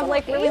cute. They have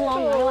like really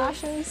long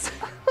eyelashes.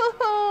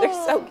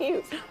 They're so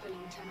cute.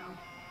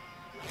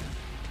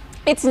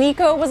 It's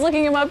Nico was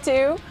looking him up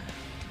too.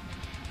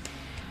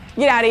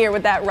 Get out of here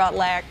with that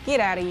Rutlack.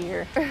 Get out of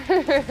here.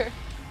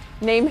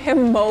 Name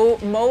him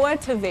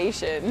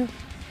Motivation.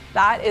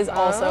 That is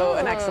also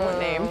an excellent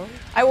name.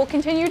 I will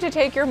continue to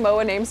take your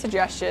Moa name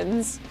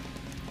suggestions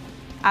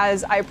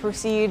as I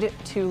proceed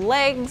to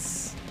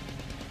legs.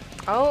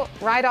 Oh,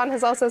 Rhydon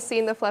has also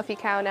seen the fluffy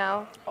cow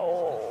now.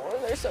 Oh,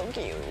 they're so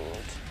cute.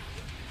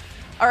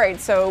 All right,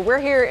 so we're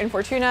here in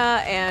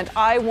Fortuna and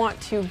I want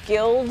to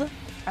guild.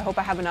 I hope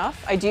I have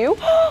enough. I do.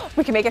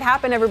 We can make it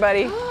happen,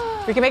 everybody.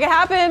 We can make it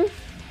happen.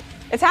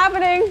 It's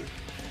happening.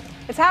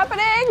 It's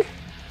happening.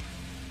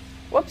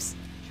 Whoops.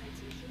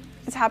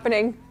 It's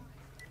happening.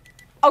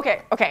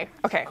 Okay.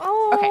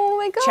 Oh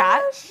my gosh.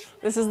 Chat,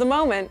 this is the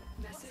moment.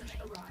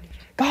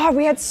 God,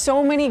 we had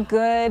so many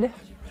good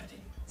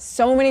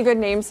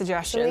name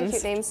suggestions. So many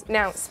cute names.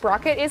 Now,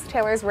 Sprocket is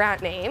Taylor's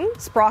rat name.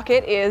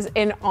 Sprocket is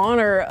in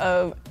honor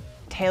of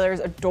Taylor's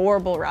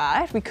adorable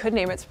rat. We could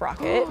name it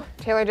Sprocket.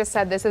 Taylor just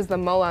said this is the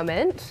Moa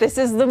Mint. This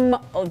is the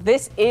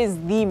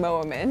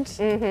Moa Mint.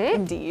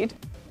 Indeed.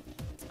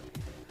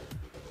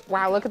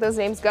 Wow, look at those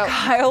names go.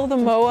 Kyle the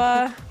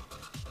Moa.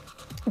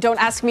 Don't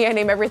ask me, I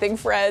name everything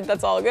Fred,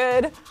 that's all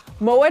good.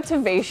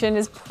 Motivation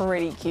is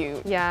pretty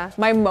cute. Yeah.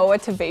 My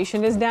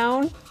motivation is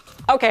down.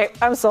 Okay,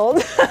 I'm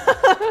sold.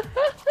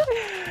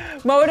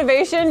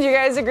 Motivation, do you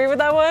guys agree with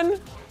that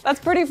one? That's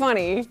pretty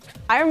funny.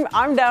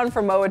 I'm down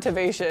for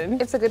motivation.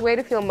 It's a good way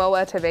to feel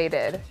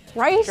motivated.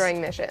 Right?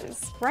 During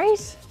missions. Right?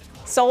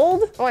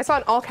 Sold? Oh, I saw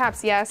an all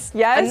caps yes.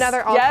 Yes.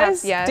 Another all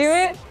caps yes. Do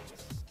it.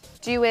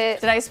 Do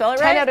it. Did I spell it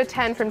right? 10 out of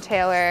 10 from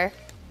Taylor.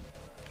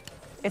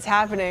 It's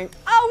happening.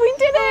 Oh, we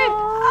did it!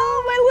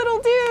 Oh, my little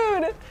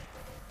dude.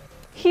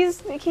 He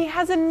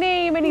has a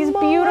name and he's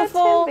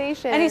beautiful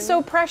and he's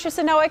so precious,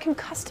 and now I can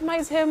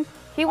customize him.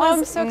 He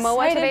was so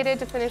motivated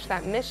to finish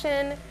that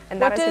mission,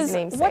 and that is his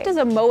namesake. What does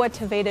a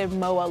motivated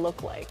Moa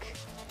look like?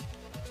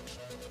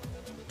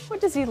 What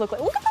does he look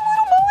like? Look at the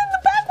little Moa in the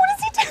back. What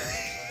is he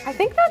doing? I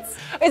think that's...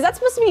 Is that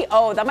supposed to be...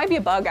 Oh, that might be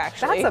a bug,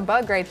 actually. That's a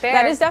bug right there.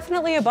 That is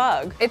definitely a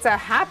bug. It's a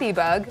happy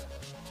bug.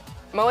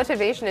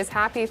 Motivation is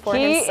happy for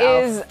He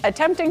himself. is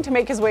attempting to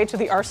make his way to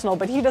the arsenal,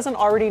 but he doesn't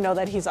already know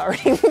that he's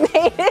already made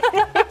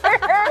it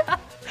here.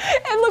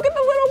 And look at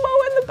the little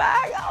Moa in the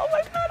back. Oh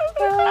my God, I'm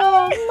gonna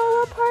cry.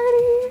 Moa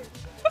party.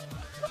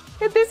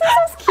 This is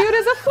as cute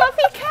as a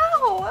fluffy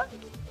cow.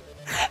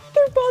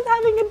 They're both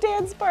having a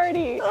dance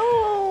party.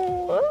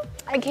 Oh.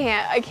 I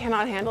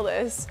cannot handle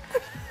this.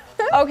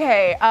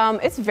 Okay,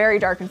 it's very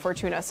dark in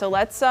Fortuna, so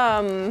let's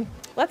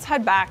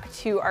head back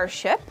to our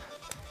ship.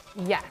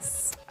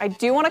 Yes. I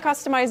do want to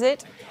customize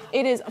it.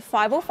 It is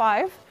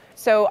 5:05,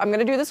 so I'm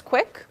gonna do this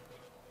quick.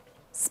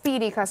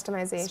 Speedy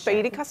customization.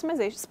 Speedy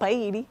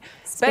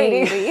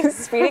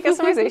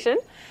customization.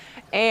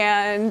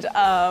 And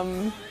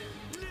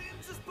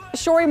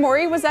Shori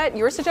Mori, was that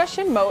your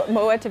suggestion?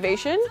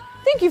 Motivation?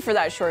 Thank you for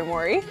that, Shori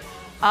Mori.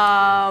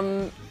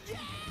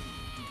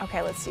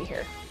 Okay, let's see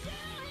here.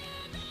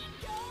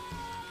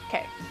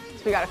 Okay,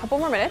 so we got a couple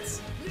more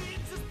minutes.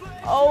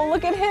 Oh,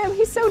 look at him,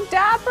 he's so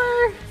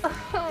dapper.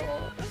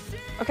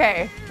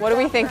 Okay, what are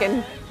we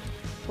thinking?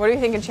 What are we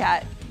thinking,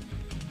 chat?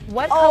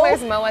 What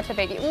color's Moa to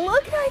baby?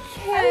 Look at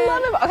him. I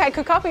love him. Okay, I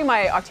could copy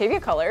my Octavia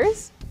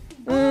colors.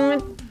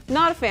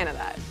 Not a fan of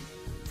that.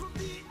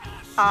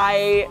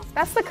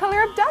 That's the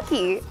color of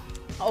Ducky.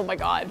 Oh my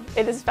God,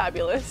 it is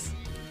fabulous.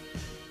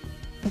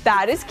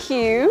 That is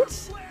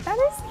cute. That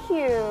is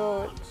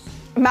cute.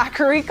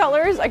 Macquarie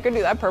colors, I could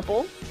do that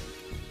purple.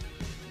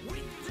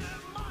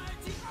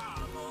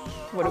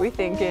 What are we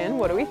thinking?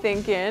 What are we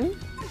thinking?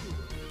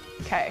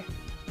 Okay.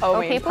 Oh,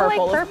 I mean, people like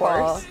purple, of purple.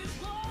 course.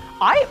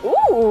 I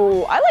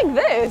like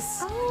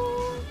this.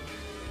 Oh,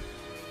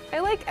 I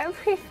like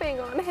everything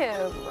on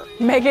him.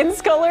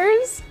 Megan's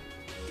colors.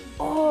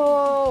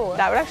 Oh.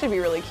 That would actually be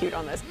really cute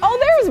on this. Oh,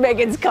 there's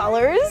Megan's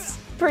colors.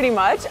 Pretty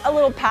much. A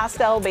little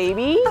pastel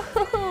baby.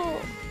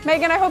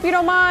 Megan, I hope you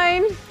don't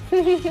mind.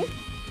 I'm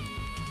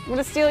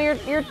gonna steal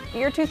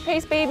your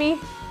toothpaste, baby.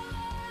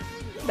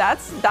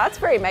 That's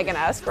very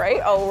Megan-esque, right?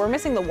 Oh, we're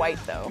missing the white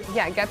though.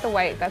 Yeah, get the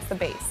white. That's the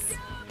base.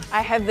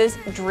 I have this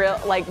drill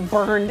like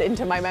burned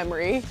into my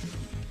memory.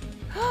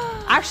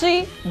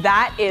 Actually,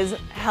 that is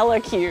hella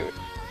cute.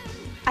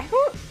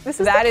 This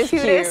is That the is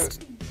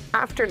cutest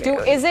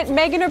afternoon. Is it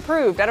Megan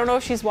approved? I don't know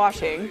if she's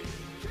watching.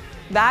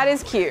 That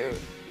is cute.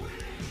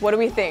 What do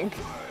we think?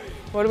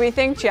 What do we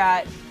think,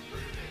 chat?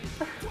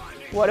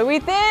 What do we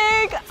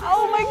think?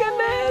 Oh my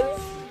goodness.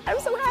 I'm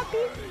so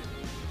happy.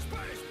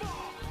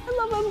 I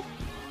love him.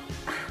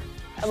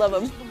 I love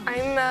him.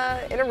 I'm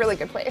in a really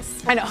good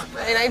place. I know.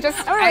 And I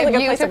just, I'm in a I really have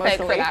good you place to thank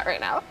for emotionally. that right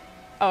now.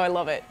 Oh, I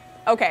love it.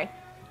 Okay.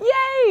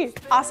 Yay!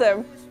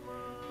 Awesome.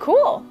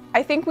 Cool.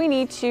 I think we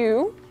need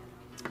to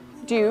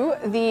do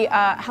the,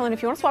 Helen,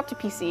 if you want to swap to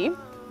PC,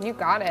 You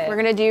got it. we're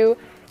gonna do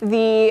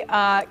the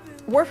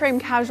Warframe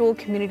Casual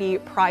Community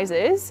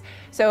Prizes.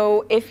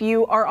 So if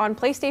you are on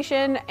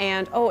PlayStation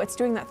and, oh, it's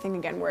doing that thing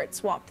again where it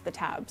swapped the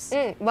tabs.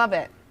 Love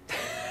it.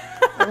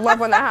 I love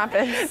when that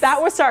happens.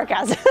 That was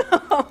sarcasm.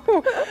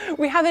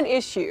 We have an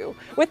issue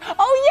with,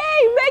 oh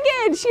yay,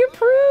 Megan, she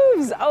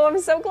approves. Oh, I'm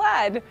so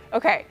glad.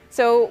 Okay,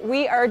 so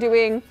we are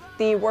doing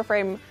the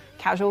Warframe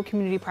Casual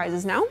Community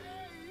Prizes now.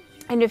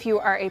 And if you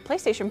are a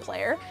PlayStation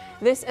player,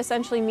 this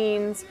essentially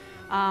means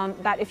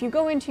that if you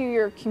go into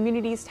your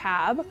Communities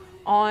tab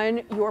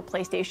on your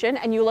PlayStation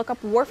and you look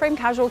up Warframe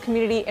Casual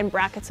Community in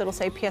brackets, it'll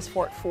say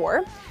PS4 at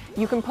 4.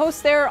 You can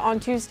post there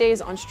on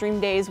Tuesdays, on stream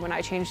days when I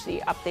change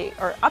the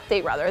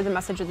update rather, the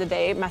message of the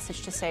day,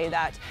 message to say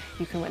that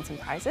you can win some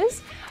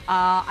prizes.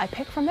 I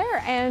pick from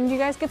there and you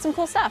guys get some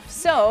cool stuff.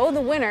 So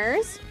the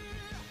winners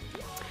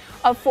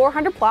of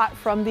 400 plat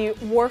from the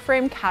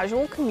Warframe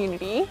Casual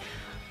Community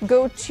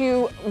go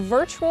to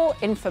Virtual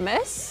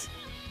Infamous,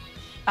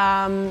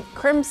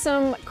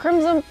 Crimson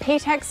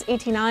Paytex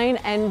 89,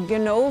 and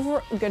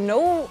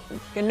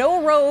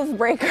Gnorove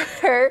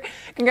Breaker.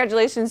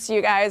 Congratulations to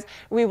you guys.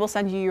 We will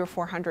send you your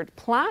 400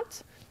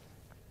 plat.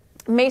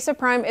 Mesa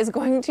Prime is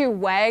going to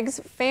Wags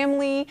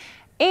Family,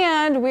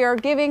 and we are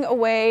giving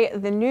away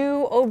the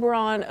new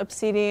Oberon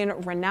Obsidian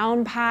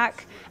Renown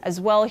pack as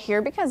well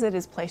here because it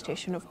is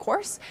PlayStation, of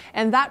course.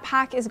 And that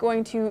pack is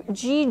going to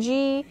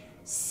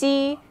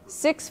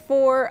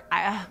GGC64,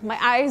 my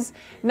eyes,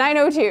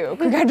 902.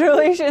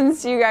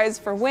 Congratulations to you guys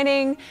for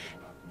winning.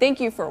 Thank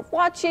you for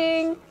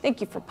watching.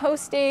 Thank you for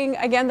posting.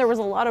 Again, there was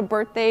a lot of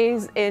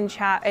birthdays in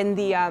chat in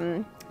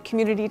the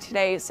community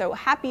today, so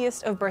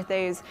happiest of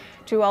birthdays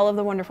to all of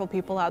the wonderful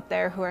people out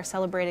there who are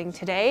celebrating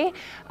today.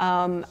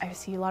 I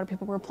see a lot of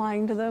people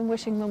replying to them,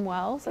 wishing them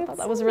well, so I thought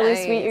that was really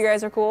sweet. You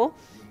guys are cool.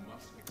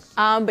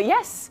 But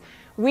yes,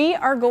 we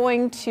are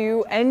going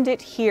to end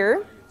it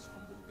here.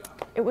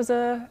 It was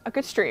a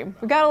good stream.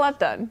 We got a lot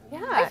done.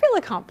 Yeah. I feel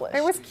accomplished.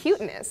 There was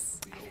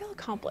cuteness. I feel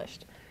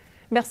accomplished.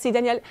 Merci,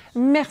 Danielle.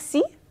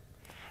 Merci.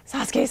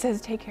 Sasuke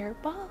says, take care.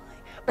 Bye.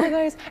 Bye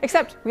guys.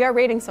 Except we are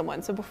raiding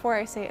someone. So before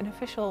I say an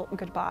official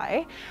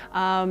goodbye,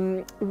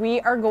 we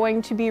are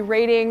going to be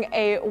raiding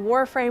a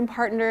Warframe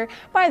partner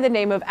by the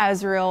name of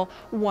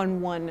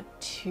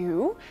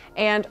Azrael112.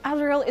 And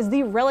Azrael is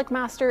the Relic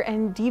Master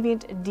and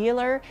Deviant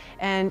Dealer,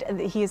 and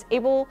he is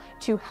able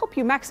to help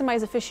you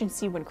maximize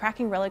efficiency when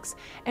cracking relics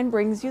and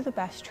brings you the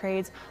best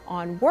trades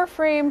on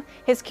Warframe.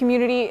 His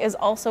community is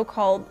also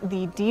called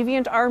the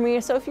Deviant Army,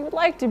 so if you would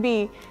like to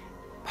be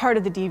part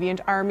of the Deviant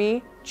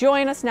Army,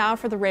 join us now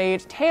for the raid.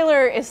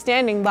 Taylor is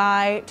standing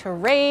by to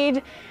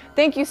raid.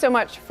 Thank you so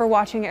much for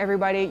watching,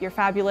 everybody. You're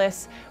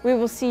fabulous. We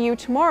will see you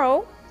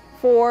tomorrow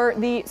for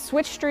the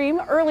Switch stream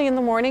early in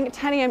the morning,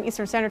 10 a.m.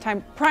 Eastern Standard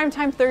Time,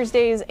 primetime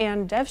Thursdays,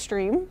 and dev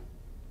stream.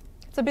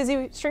 It's a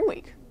busy stream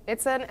week.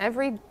 It's an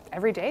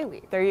everyday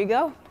week. There you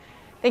go.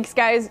 Thanks,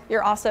 guys.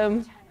 You're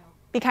awesome.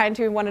 Be kind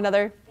to one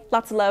another.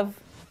 Lots of love.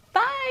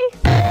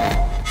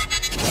 Bye.